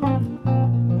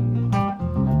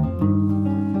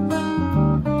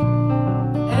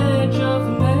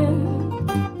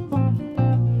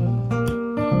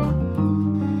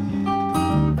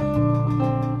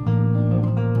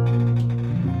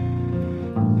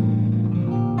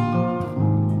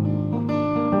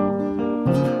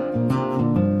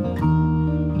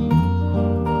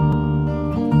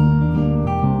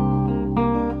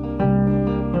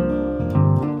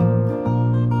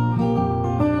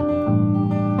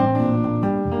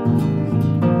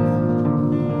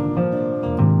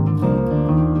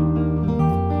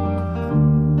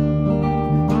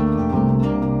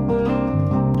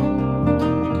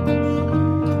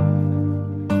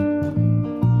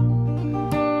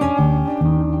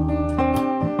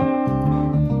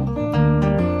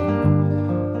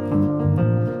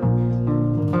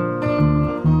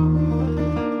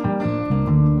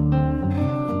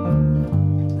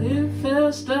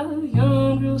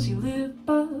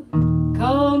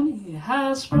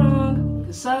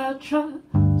 I try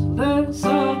to learn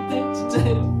something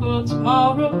today for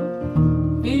tomorrow.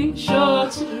 Be sure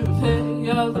to pay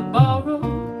all the borrow,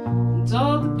 and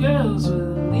all the girls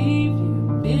will leave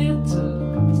you bitter.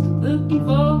 Still looking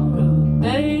for a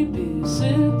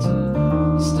babysitter.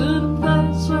 You stood a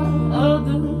place where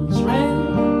others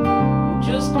ran. You're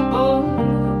just a boy,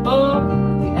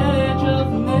 the edge of a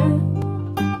man.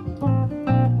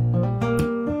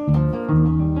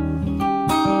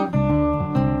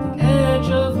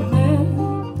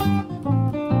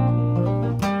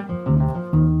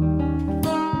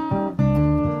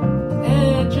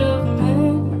 Edge of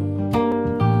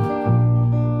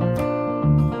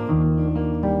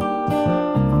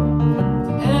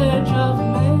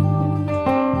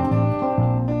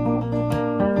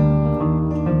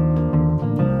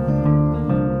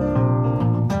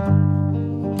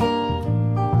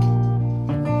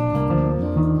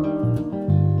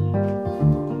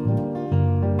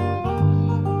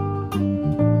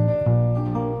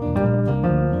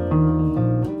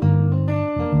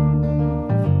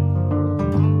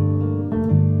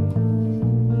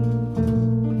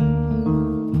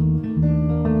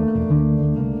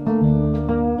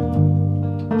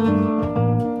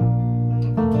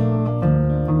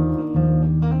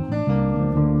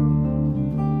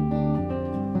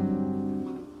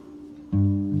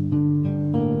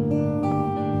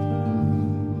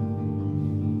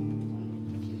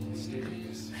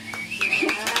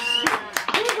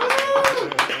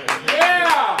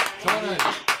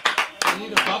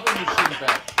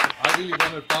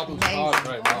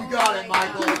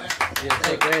right, Michael. Yes,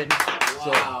 So good.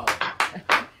 Wow.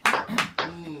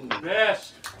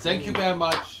 Best. Thank you very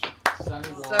much. Sunny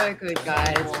Wall. So good,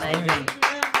 guys. Amazing.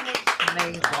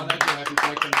 Amazing. Honor to have you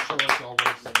back on the show as always.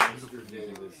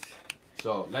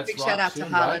 So let's Big rock shout out to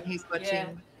soon, Harlan. right? He's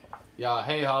watching. Yeah.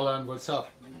 Hey, Harlan. What's up?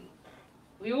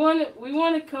 We want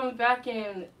to come back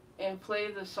and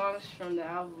play the songs from the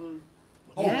album.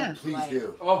 Oh, Yeah. please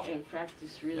do. Oh, And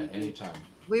practice really good. Anytime.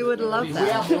 We would love Do we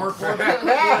have that. more for it?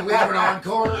 We have an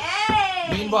encore?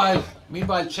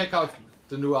 Meanwhile, check out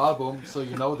the new album so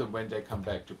you know them when they come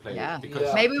back to play Yeah. it.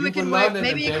 Because Maybe you we can will learn work. it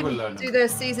Maybe and you they will learn can it. do the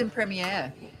season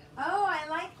premiere. Oh, I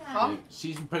like that.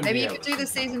 Season premiere. Maybe you could do the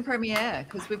season premiere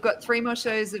because we've got 3 more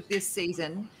shows of this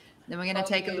season. Then we're going to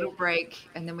take a little break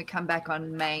and then we come back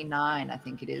on May 9, I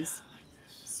think it is.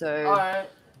 So, All right.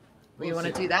 you want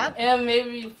to do that? And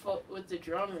maybe with the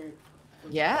drummer.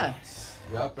 Yeah.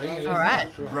 Yeah, bring it in. All right.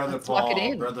 Sure. Brother Let's lock Paul. it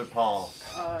in. Brother Paul.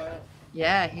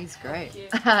 Yeah, he's great.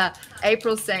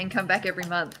 April's saying come back every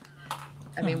month.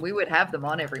 I mean, we would have them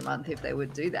on every month if they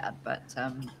would do that, but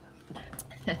all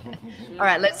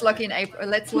right, let's lock in April.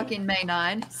 Let's lock in May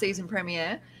 9 season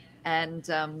premiere, and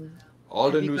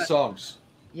All the have you new got- songs.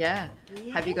 yeah.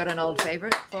 Have you got an old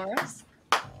favorite for us?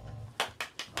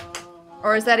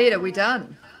 Or is that it? Are we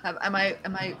done? Am I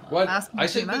Well, asking I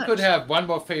too think we much? could have one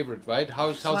more favorite, right?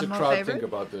 How's One the more crowd favorite? think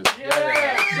about this?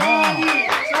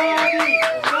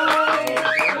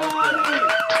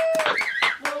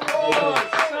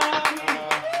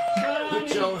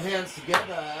 Put your hands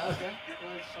together.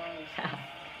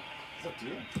 It's up to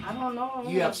you. I don't know.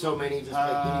 You have so many, just pick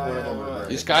any one of them.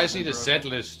 These guys need a set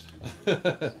list. They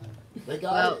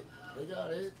got Well- it. They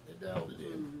got it. They nailed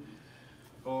it.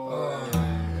 Or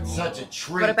It's such a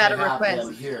treat What about to a have request?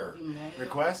 them here.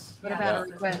 request? What about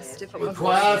a request? If it was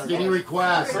Request? Any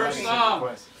request? First song.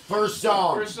 Request. First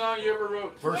song. First song you ever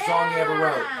wrote. First song you ever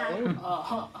wrote.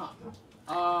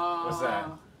 What's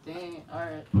that? Dang. All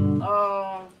right.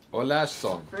 Or last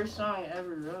song. First song I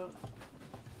ever wrote.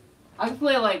 I can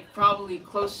play like probably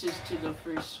closest to the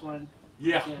first one.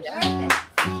 Yeah. Yes.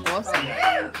 awesome.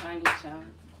 Tiny Town.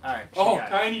 All right. Oh, she got it.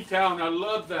 Tiny Town. I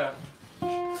love that.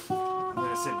 I'm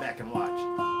gonna sit back and watch.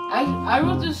 I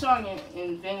wrote this song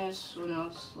in Venice when I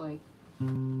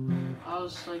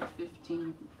was like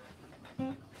 15.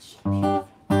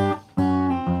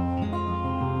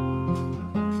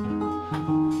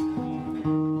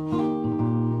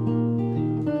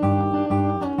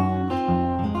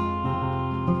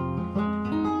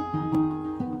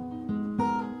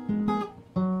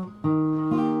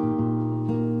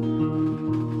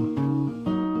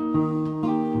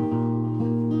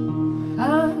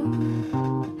 I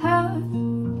have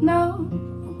no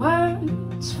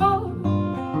words for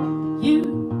you.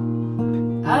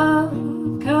 I've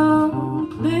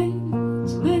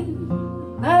completely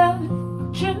let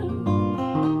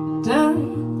you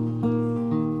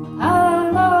down. I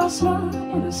lost my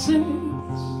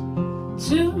innocence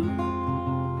to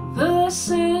the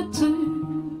city,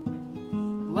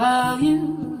 while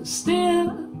you still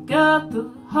got the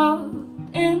heart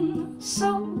and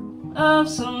soul of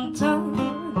some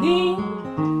tiny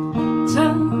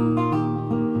town.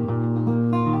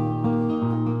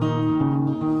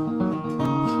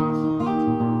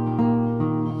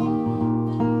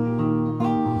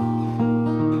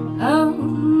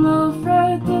 I'm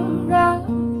afraid the right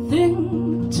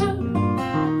thing to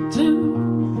do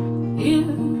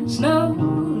is no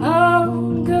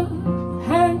longer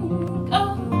hang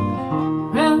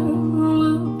around. Well,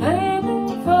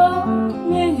 baby, for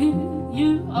me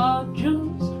you are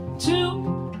just too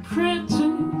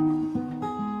pretty.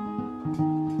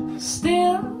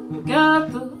 Still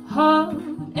got the heart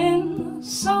and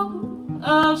soul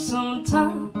of some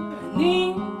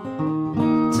tiny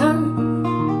town.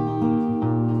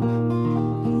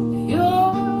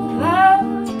 You're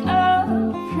like a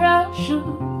precious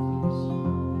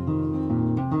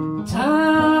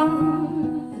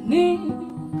tiny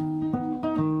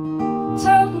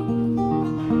town.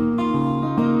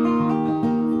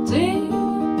 Deep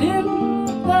in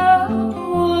the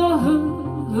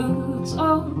woods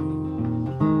of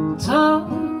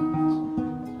tucked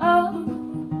away.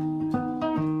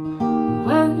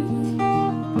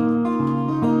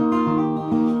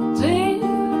 Deep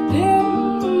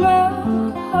in my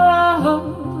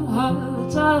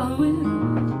heart, I will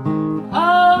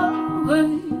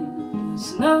always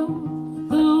know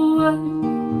the way.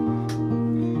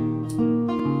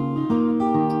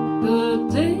 But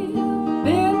deep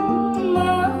in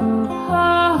my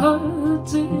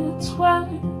heart, it's where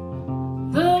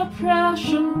the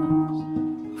precious,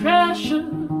 precious,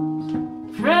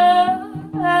 precious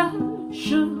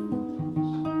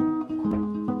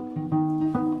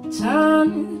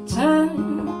tiny,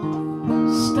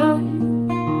 tiny state.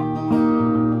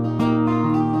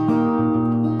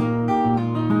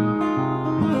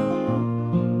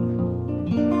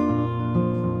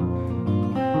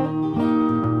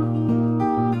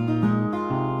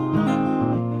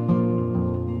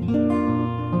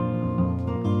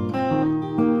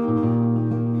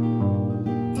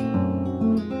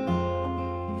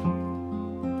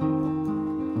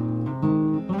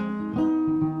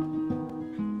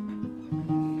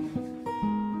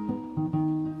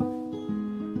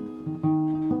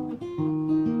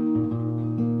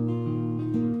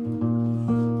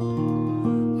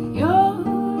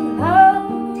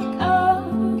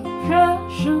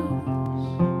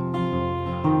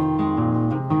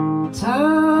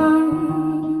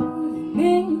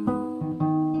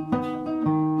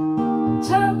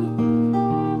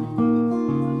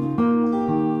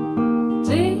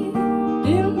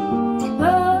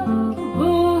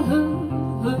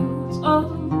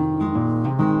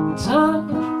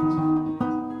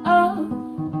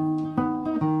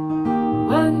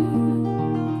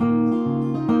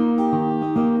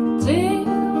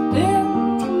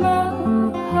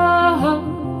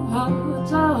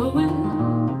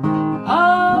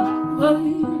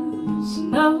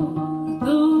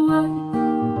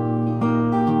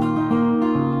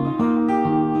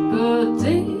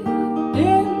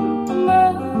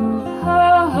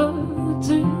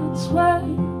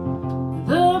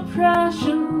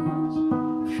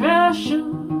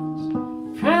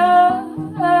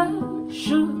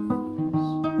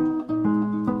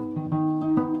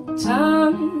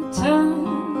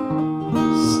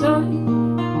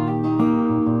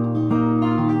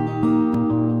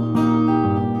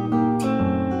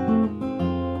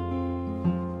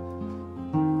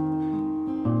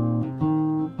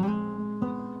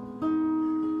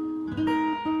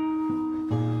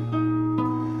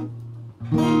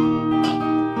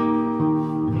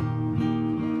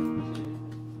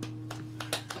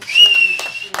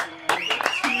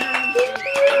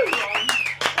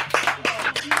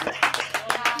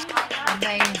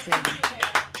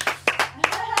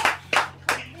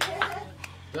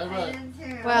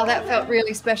 Wow, that felt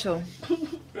really special.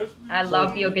 I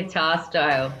love your guitar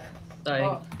style.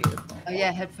 So beautiful. Oh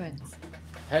yeah, headphones.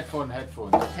 Headphones.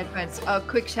 Headphones. Oh,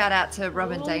 quick shout out to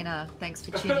Rob and Dana. Thanks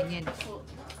for tuning in.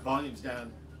 Volume's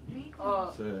down.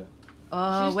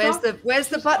 Oh, where's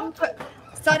the button?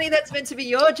 Sonny, that's meant to be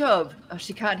your job. Oh,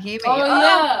 she can't hear me. Oh,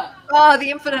 yeah. Oh,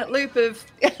 the infinite loop of.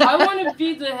 I want to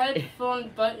be the headphone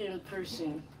button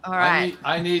person. All right.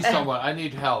 I need someone. I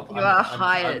need help. You are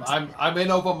hired. I'm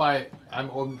in over my. I'm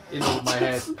in over my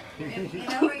head. You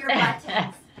know where your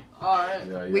buttons. All right.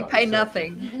 Yeah, We pay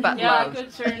nothing but yeah, love. I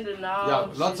could turn the knob.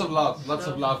 Yeah, lots of love. Lots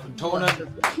of love. And Tonan.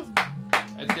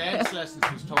 And dance lessons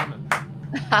with Tonan.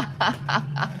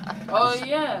 Oh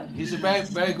yeah. He's a very,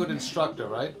 very good instructor,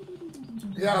 right?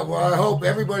 Yeah, well, I hope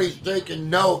everybody's taking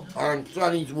note on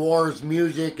Sonny's Wars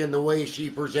music and the way she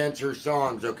presents her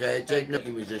songs, okay? Take note,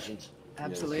 musicians.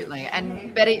 Absolutely.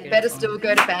 And better still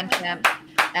go to Bandcamp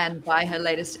and buy her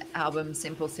latest album,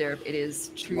 Simple Syrup. It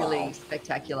is truly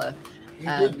spectacular. You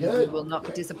did good. You will not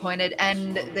be disappointed.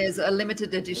 And there's a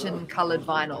limited edition colored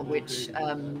vinyl, which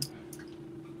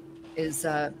is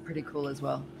pretty cool as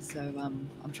well. So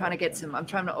I'm trying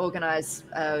to organize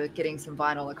getting some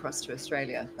vinyl across to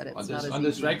Australia, but it's not as on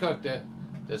this easy. record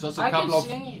there's also a couple of.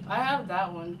 I have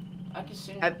that one. I can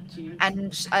send it to you.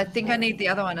 And I think I need the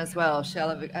other one as well.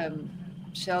 Shell of a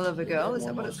Girl. Is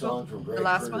that what it's called? The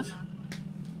last one.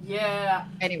 Yeah.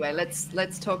 Anyway,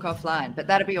 let's talk offline, but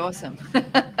that'd be awesome.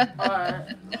 All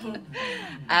right.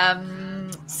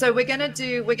 So we're gonna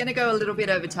go a little bit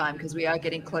over time because we are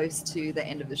getting close to the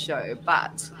end of the show,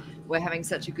 but we're having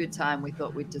such a good time. We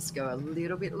thought we'd just go a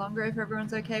little bit longer if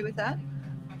everyone's okay with that.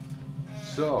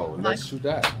 So let's do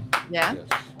that. Yeah. Yes.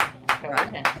 All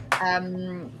right.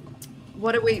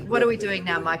 What are we doing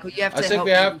now, Michael? You have to. I think help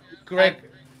we have me.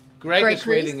 Greg is Cruz?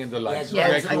 waiting in the line.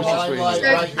 Yes, Greg Cruz okay. is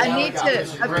waiting. So I need to.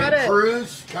 I've got a.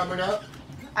 Cruz coming up.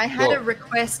 I had a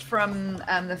request from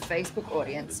the Facebook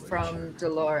audience from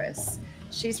Dolores.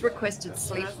 She's requested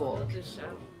Sleepwalk.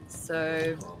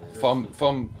 So From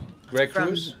Greg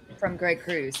Cruz? From Greg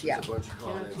Cruz, yeah. Yes.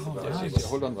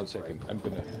 Hold on 1 second. I'm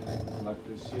gonna plug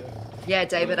this here. Yeah,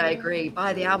 David, I agree.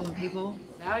 Buy the album, people.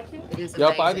 It is Yeah,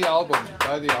 amazing. buy the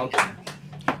album.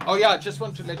 Oh yeah, I just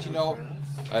want to let you know,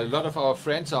 a lot of our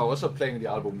friends are also playing the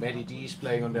album. Maddie D's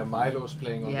playing on there, Milo's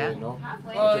playing on there, you know.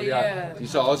 Oh, So, yeah.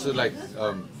 These are also like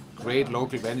great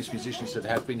local Venice musicians that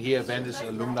have been here, Venice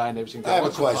alumni and everything. I They're have a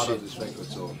also part question. of this record,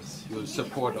 so you'll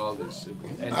support all this.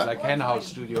 And like Hen House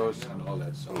Studios and all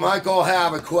that. So. Michael, I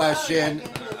have a question.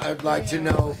 I'd like to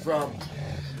know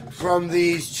from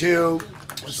these two,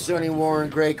 Sonny Warren,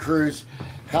 Greg Cruz.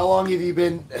 How long have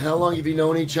you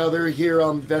known each other here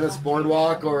on Venice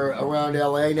Boardwalk or around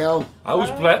LA now? I was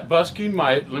busking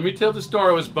let me tell the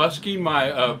story. I was busking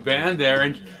my band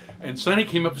there, and Sonny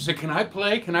came up and said, "Can I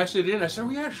play? Can I sit in?" I said, "Oh,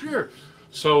 yeah, sure."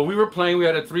 So we were playing. We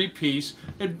had a 3-piece,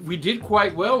 and we did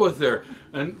quite well with her.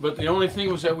 But the only thing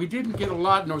was that we didn't get a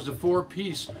lot, and there was a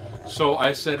 4-piece. So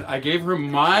I said, I gave her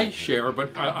my share,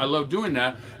 but I love doing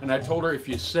that. And I told her, if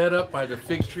you set up by the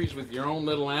fig trees with your own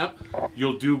little amp,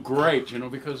 you'll do great,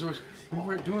 because we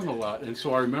weren't doing a lot. And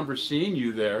so I remember seeing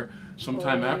you there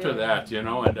sometime after that, and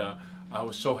I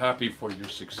was so happy for your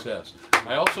success.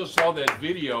 I also saw that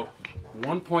video,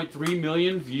 1.3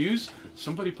 million views.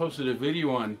 Somebody posted a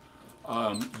video on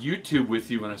YouTube with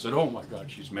you, and I said, "Oh my God,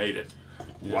 she's made it."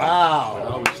 Yeah.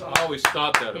 Wow! I always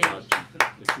thought that about you,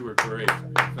 that you were great.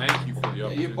 Thank you for the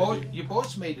opportunity. You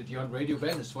both made it. You're on Radio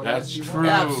Venice. That's true.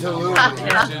 Absolutely.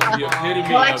 The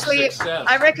epitome Well, of actually, success.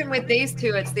 I reckon with these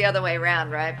two, it's the other way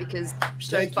around, right? Because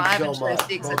show Thank you 5 so and show much,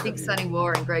 6, I both think of you. Sonny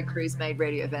War and Greg Cruz made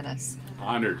Radio Venice.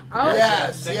 Honored.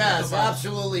 Yes,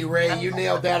 absolutely, Ray. You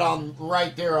nailed that on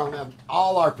right there on them.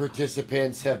 All our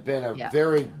participants have been a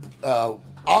very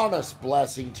honest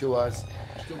blessing to us,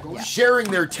 sharing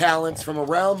their talents from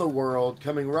around the world,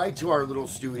 coming right to our little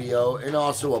studio and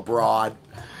also abroad.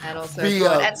 And also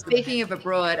abroad. And speaking of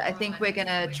abroad, I think we're going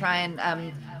to try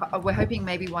and we're hoping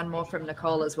maybe one more from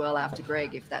Nicole as well after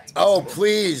Greg, if that's possible. Oh,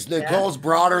 please. Nicole's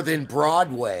broader than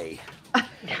Broadway.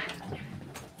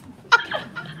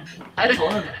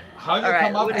 How you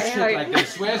come up with shit like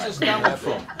this? Where's this coming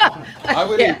from?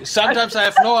 Sometimes I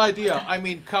have no idea. I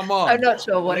mean, come on. I'm not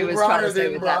sure what he was trying to say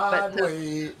with that, but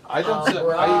I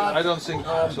don't think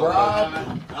so.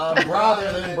 I'm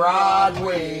broader than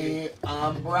Broadway.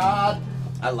 I'm broad.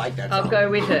 I like that song. I'll go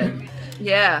with it.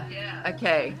 Yeah.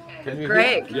 Okay.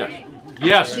 Greg. Yeah.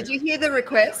 Yes. Did you hear the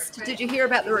request? Did you hear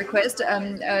about the request?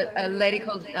 A lady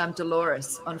called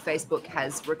Dolores on Facebook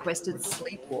has requested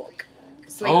Sleepwalk.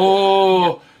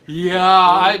 Oh, yeah,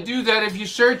 I do that. If you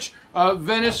search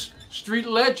Venice Street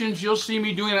Legends, you'll see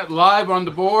me doing it live on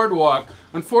the boardwalk.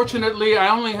 Unfortunately, I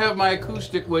only have my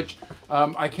acoustic, which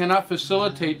I cannot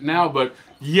facilitate now, but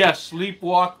yes,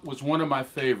 Sleepwalk was one of my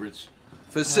favorites.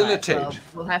 Facilitate. Right,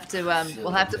 well,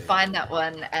 we'll have to find that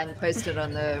one and post it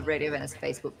on the Radio Venice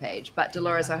Facebook page. But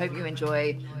Dolores, I hope you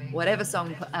enjoy whatever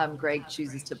song Greg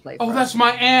chooses to play. Oh, that's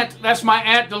my aunt. That's my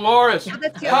Aunt Dolores. Oh,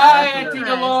 that's your Hi, aunt, Auntie Dolores.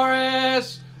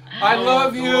 Dolores. I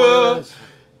love you.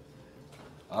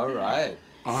 All right.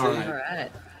 All right.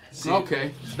 See,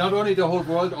 okay. Not only the whole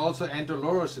world, also Aunt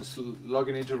Dolores is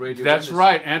logging into Radio That's Venice.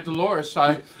 right, Aunt Dolores.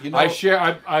 I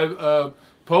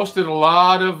posted a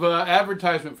lot of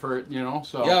advertisement for it,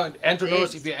 so. Yeah, and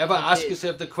Dolores, if you ever ask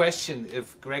yourself the question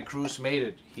if Greg Cruz made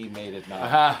it, he made it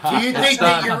now. Do you think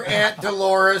that your Aunt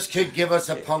Dolores could give us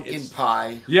a pumpkin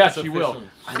pie? Yes, she will.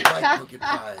 I like pumpkin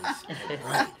pies.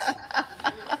 Right.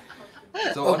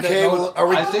 So okay,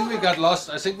 I think we got lost.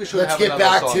 I think we should let's have get another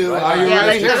back song, to. right? Are you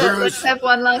ready, Cruz? Let's have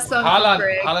one last song for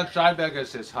Greg. Harlan Steinberger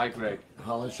says, "Hi, Greg."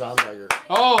 Harlan Steinberger.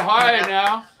 Oh, hi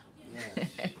now.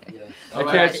 All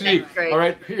I can't right. see. Great. All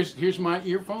right, here's my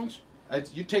earphones. I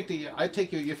take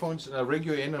your earphones and I ring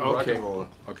you in and rock Okay. and roll.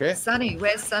 Okay. Sonny,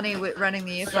 where's Sonny running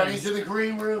the earphones? Sonny's in the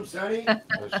green room, Sonny.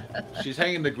 She's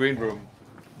hanging in the green room.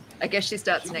 I guess she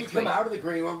starts You next come week. out of the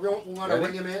green room. We want to Ready?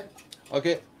 bring him in.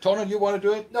 Okay, Tonan, you want to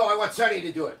do it? No, I want Sonny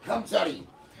to do it. Come, Sonny.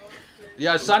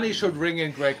 Yeah, Sonny should ring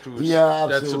in Greg Cruz. Yeah,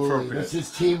 That's absolutely. appropriate. This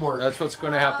is teamwork. That's what's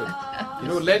going to happen.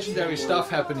 Legendary stuff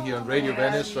happened here on Radio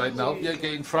Venice right now. Yeah,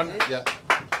 get in front. Yeah.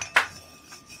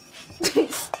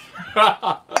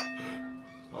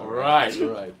 All right.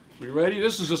 You ready?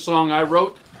 This is a song I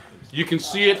wrote. You can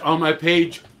see it on my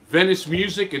page, Venice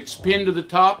Music. It's pinned to the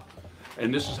top,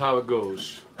 and this is how it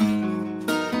goes.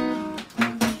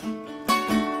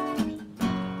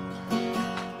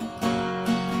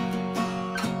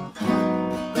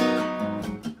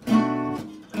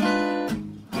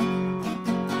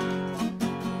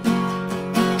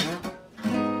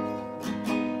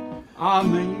 I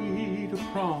made a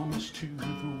promise to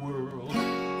the world.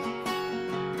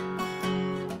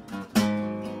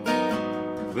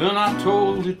 Then I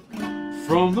told it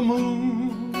from the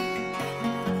moon.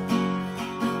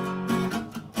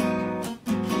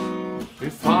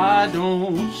 If I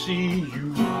don't see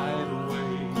you right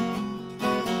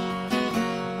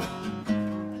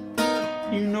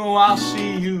away, you know I'll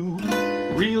see you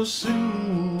real soon.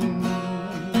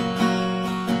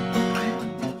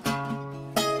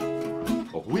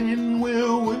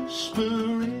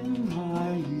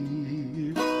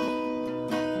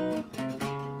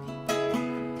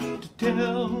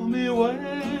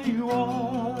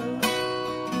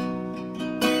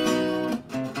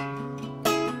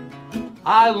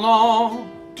 I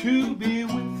long to be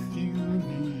with you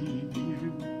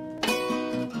near.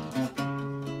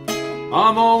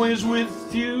 I'm always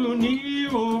with you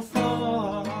near or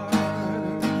far.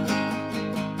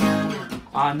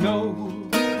 I know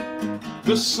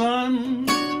the sun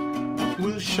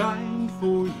will shine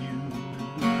for you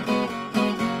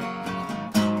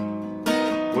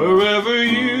wherever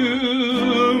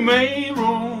you may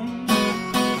roam,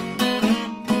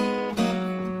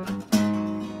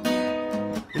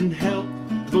 and help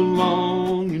the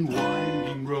long and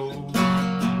winding road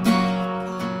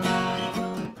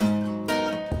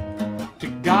to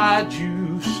guide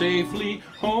you safely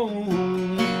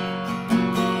home.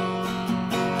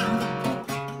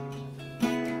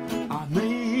 I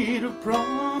made a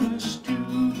promise to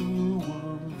the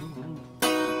world.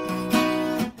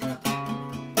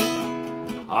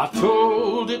 I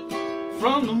told it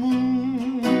from the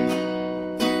moon.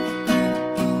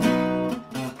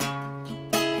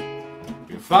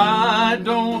 If I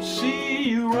don't see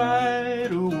you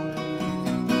right away,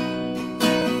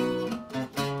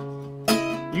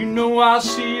 you know I'll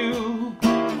see you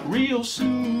real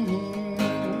soon.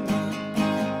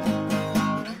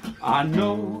 I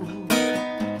know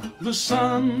the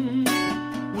sun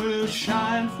will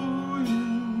shine for you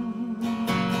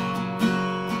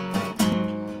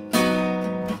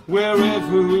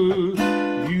wherever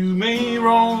you may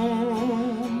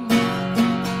roam,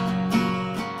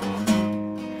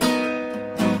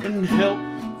 and help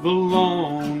the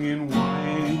long and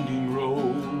winding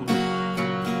road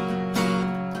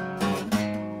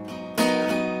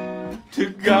to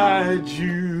guide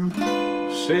you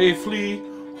safely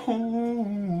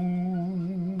home.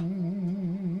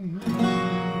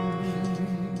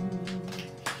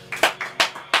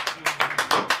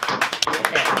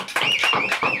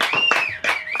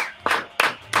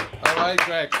 All right,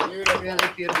 Greg. Really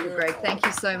beautiful, Greg. Thank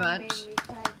you so much.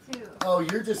 Oh,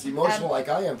 you're just emotional like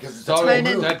I am because it's Sorry, a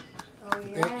full moon.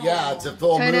 Yeah, it's a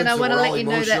full moon, Tonan, I so want to we're let all you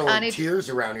know that emotional Annie. tears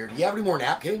around here. Do you have any more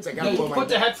napkins? I gotta Yeah, blow you my put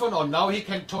the headphone on. Now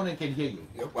Tonan can hear you.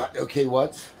 Okay,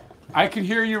 what? I can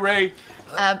hear you, Ray.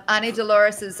 Annie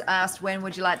Dolores has asked, when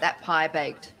would you like that pie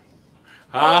baked?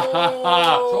 Ha ha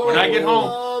ha! When I get home.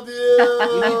 Love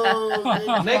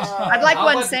you. Next, I'd like how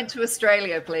one about- sent to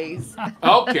Australia, please.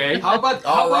 Okay. How about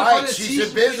All for right, the she's season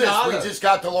in business. finale? We just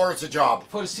got Dolores a job.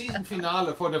 For the season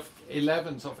finale, for the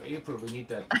 11th of April, we need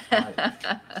that pie.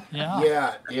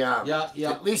 Yeah.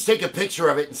 At least take a picture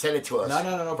of it and send it to us.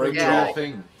 No. Bring Bring it the all. whole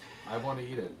thing. I want to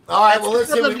eat it. All right, That's well, the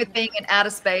listen. problem with being in outer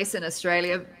space in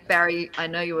Australia, Barry. I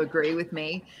know you agree with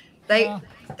me. They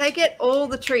get all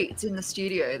the treats in the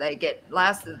studio. They get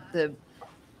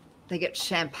they get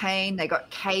champagne. They got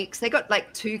cakes. They got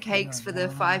like 2 cakes for the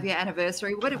 5-year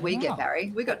anniversary. What did we get,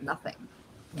 Barry? We got nothing.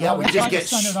 Yeah, we I just tried get to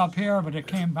send it up here, but it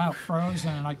came out frozen,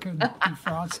 and I couldn't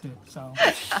defrost it. So,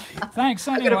 thanks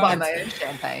I'm anyway. gonna buy my own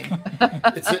champagne.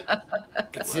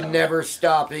 It's a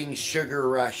never-stopping sugar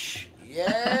rush.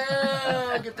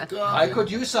 Yeah, get the coffee. I could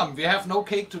use some. We have no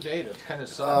cake today. That's kind of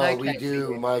sad. Oh, we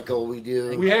do, Michael. We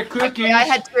do. We had cookies. I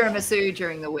had tiramisu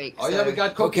during the week. Oh yeah, we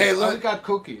got cookies. Okay, look. we got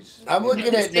cookies. I'm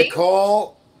looking at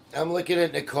Nicole. I'm looking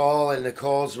at Nicole, and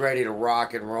Nicole's ready to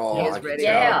rock and roll. She is I can ready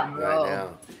tell to rock and right roll.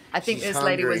 now. I think She's this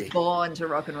lady was hungry. born to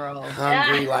rock and roll.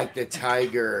 Hungry like the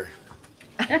tiger.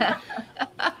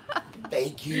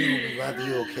 Thank you. Love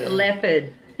you. Okay.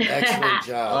 Leopard. Excellent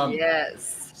job.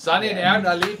 Yes. Sunny and Aaron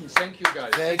are leaving. Thank you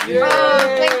guys. Thank you. Oh,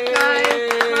 thanks, guys.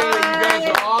 You guys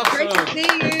are awesome. Great to see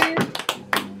you.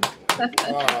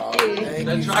 Oh, thank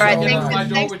Let's you. try All right, to get thanks, out my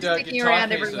door thanks with for the sticking guitar around,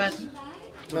 cases. everyone.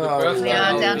 To the Oh, birthday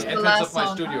yeah, and down the to the entrance last of my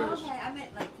song. studios. Okay, I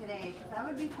meant like today, 'cause that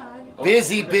would be fun.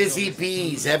 Busy, busy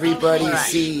bees. Everybody All right.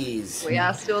 sees. We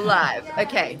are still live.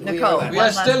 Okay, Nicole. We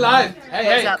are still live.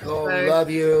 Hey. Oh, love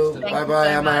you. Thank you Bye bye.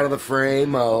 so I'm out much. of the frame,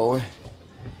 Mo.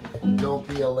 Don't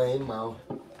be a lame, Mo.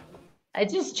 I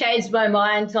just changed my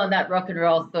mind on that rock and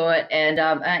roll thought, and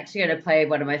I'm actually going to play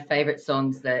one of my favorite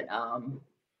songs that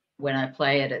when I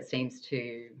play it, it seems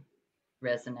to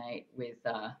resonate with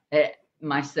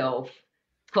myself.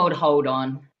 It's called Hold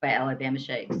On by Alabama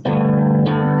Shakes.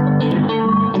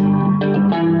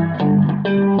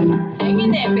 Hang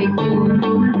in there, big fool.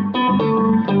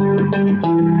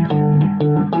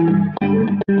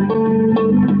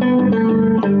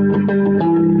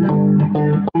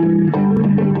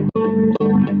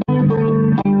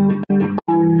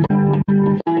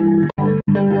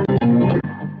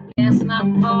 That's my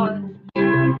heart,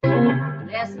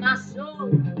 that's my soul.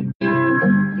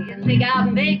 Do you think I'll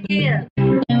make it?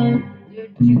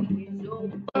 32 years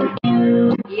old.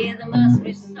 Yeah, there must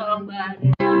be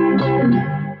somebody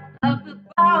up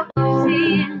above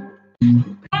saying,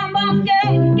 come on,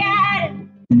 girl, you got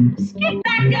it. Skip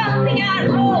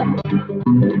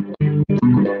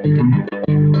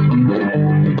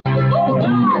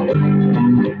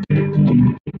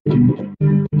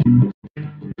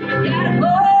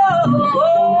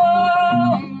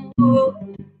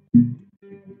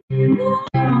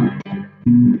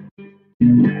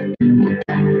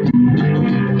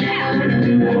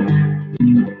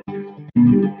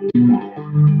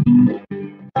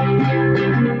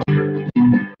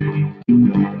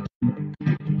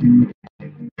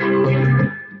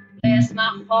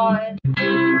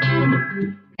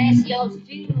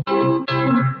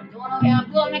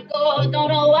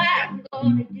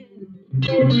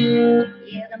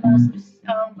Yeah, there must be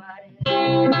somebody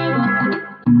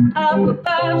up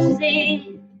above.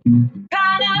 See,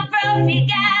 kind of rough you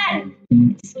got.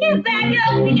 Skip back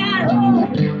up, you got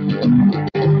hold.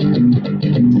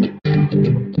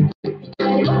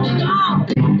 Hold on.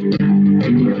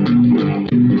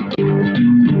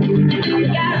 You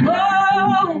got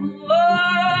hold.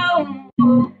 Hold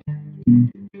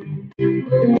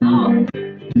on.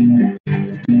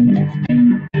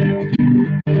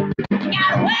 You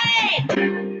gotta wait.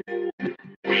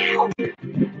 Ow.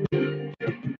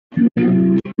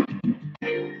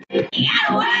 You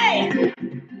gotta wait.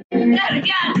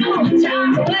 Gotta no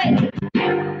time to wait.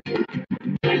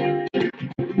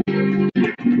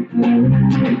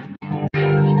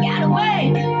 You gotta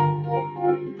wait.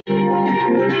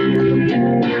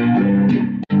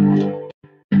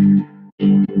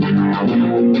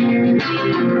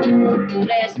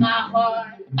 Bless my heart.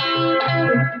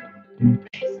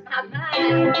 Bless my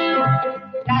mind.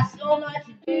 Got so much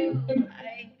to do. I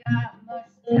ain't got much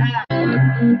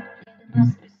time. There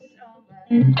must be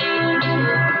somebody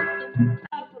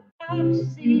up above to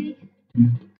see.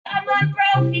 Come on,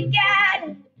 bro, you got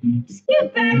it. Just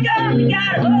get back up, you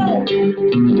got to hold.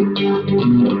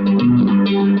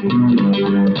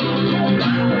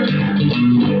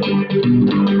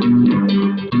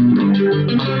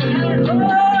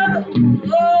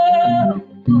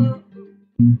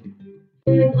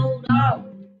 Hold on.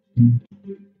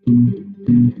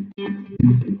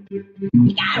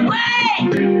 You gotta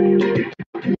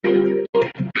wait.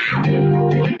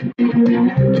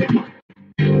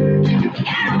 You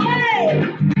gotta wait.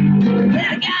 Then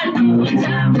I gotta know what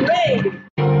time to wait.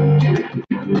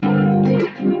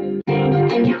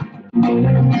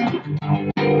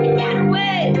 You gotta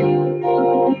wait.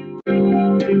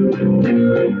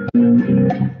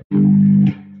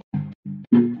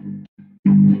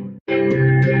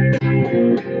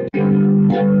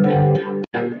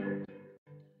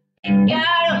 You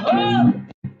gotta hold.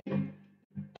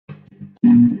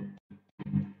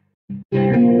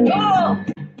 Go.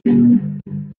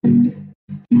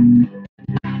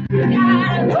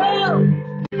 Gotta hold.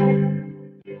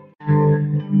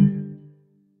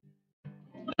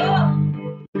 Go.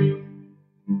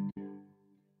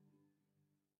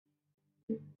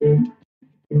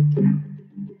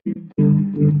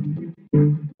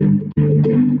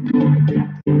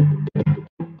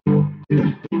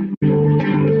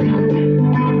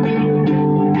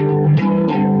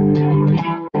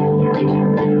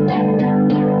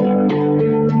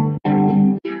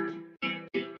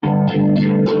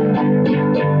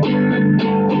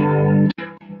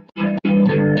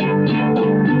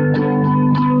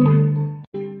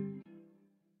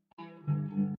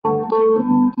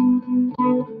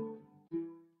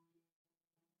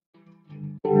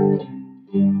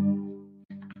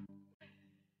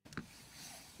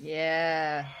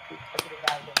 Yeah.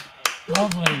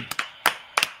 Lovely.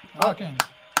 Okay.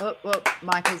 Oh,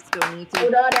 Michael's still muted.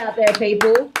 Hold on out there,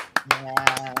 people.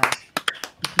 Yeah.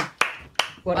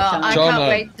 What Well, a I time.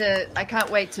 can't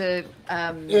wait to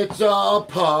It's all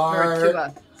for a part.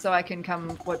 tour, so I can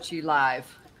come watch you live.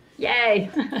 Yay.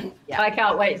 Yeah. I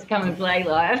can't wait to come and play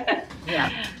live. Yeah.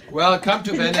 Well, come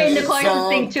to It's been the Venice. closest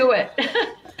thing to it.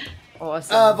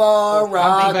 Awesome. Of our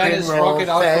rock and Venice, roll rock it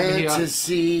out from here.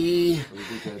 fantasy.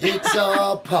 It's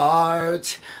all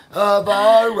part of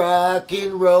our rock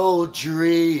and roll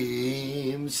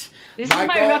dreams. This is my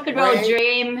rock and roll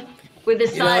dream with the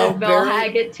sign of Merle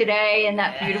Haggard today and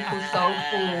that beautiful,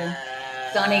 soulful,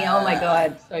 sunny. Oh my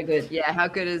God, so good. Yeah, how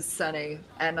good is Sunny?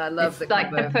 And I love It's like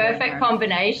the perfect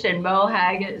combination. Merle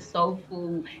Haggard,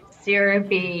 soulful,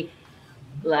 syrupy,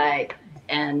 like,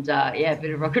 and yeah, a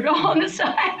bit of rock and roll on the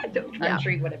side,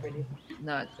 country, whatever it is.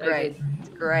 No, it's So great. good. It's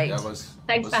great.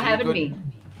 Thanks for having me.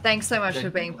 Thanks so much for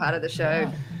being part of the show.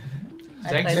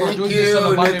 Thanks for Thank doing this on a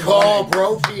you, Monday Nicole morning.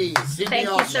 Brophy, Sydney, Thank you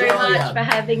so Australia. much for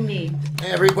having me.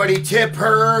 Everybody tip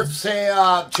her, say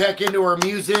check into her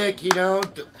music, you know.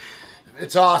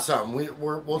 It's awesome.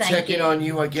 We'll Thank check in you. on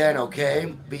you again,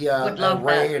 okay? Would love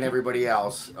Ray that. and everybody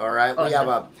else. All right. Awesome. We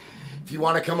have if you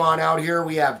want to come on out here,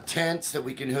 we have tents that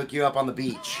we can hook you up on the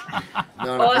beach.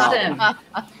 Not a Awesome. problem.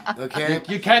 Okay.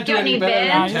 You can't do Got any any better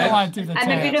vans? than that.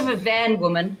 I'm a bit of a van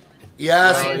woman.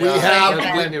 Yes, Oh, we yeah. have.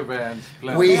 There's plenty of vans.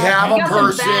 Plenty. We have We a got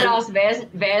person. some badass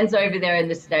vans over there in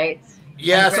the States.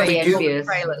 Yes, I'm very we do. envious.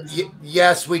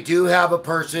 Yes, we do have a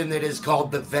person that is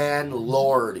called the Van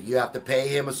Lord. You have to pay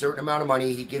him a certain amount of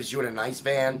money. He gives you in a nice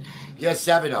van. He has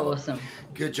 7 of them. Awesome.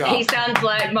 Good job. He sounds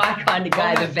like my kind of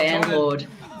guy, the van lord.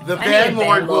 The I need a Van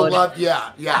Lord van will lord. love.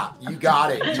 Yeah, you got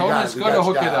it. You got Tonan's it. We got to got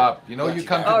hook you it down. up. You know, you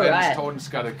come to All Venice, right. Tonan's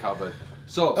got it covered.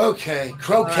 So okay,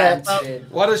 croquette. Well,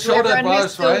 what a show that everyone who's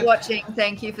was, still right? watching,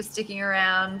 thank you for sticking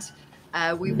around.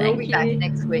 We will be back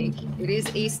next week. It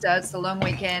is Easter. It's a long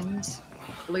weekend.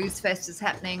 Blues Fest is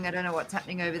happening. I don't know what's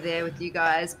happening over there with you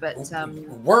guys, but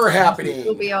we're happening.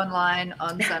 We'll be online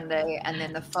on Sunday, and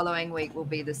then the following week will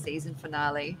be the season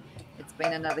finale. It's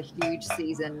been another huge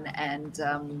season, and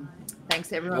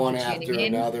thanks everyone for tuning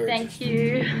in. Another. Thank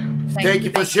you. Thank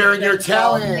you for sharing your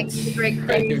talent. Thanks to Greg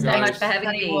Thank you Cruz, so much thanks for to having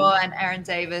Sonny me. War and Aaron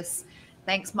Davis.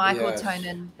 Thanks, Michael, Yes.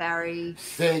 Tonan, Barry.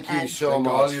 Thank you and so Thank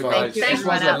much. all you folks. guys. you, This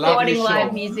everyone was a out lovely Recording live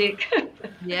show. music.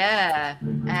 Yeah,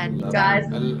 and Guys,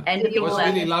 And and it was people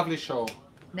really lovely show.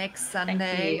 next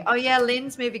Sunday. you. Oh yeah,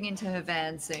 Lynn's moving into her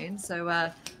van soon,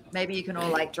 so maybe you can all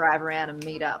like drive around and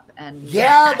meet up. And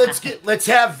Yeah, let's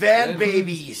have van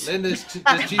babies. Then this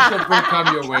t-shirt will come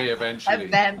your way have eventually.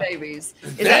 van babies.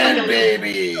 Is that Van like a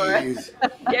babies.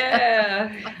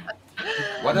 Yeah.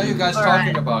 What are you guys All talking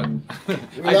right. about? love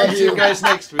I can see you. you guys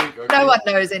next week. Okay? No one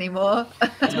knows anymore.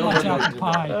 No Watch one out knows for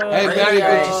pie. anymore. Hey, very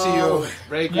good to see you.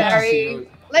 Very good to see you.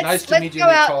 Nice to meet you, go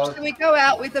out. Nicole. Should we go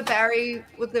out with the Barry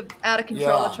with the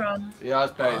Outofcontrol-atron? Yeah,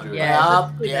 it's Barry doing Yeah.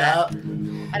 Yeah. I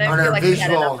don't On feel our like we had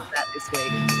visual. enough of that this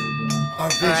week. Our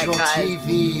right, visual guys.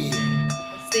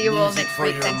 TV. See you all Music next for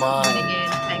week. your Thanks mind. for tuning in.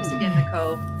 Thanks again,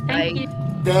 Nicole. Thank you.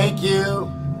 Thank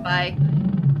you. Bye.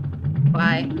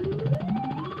 Bye.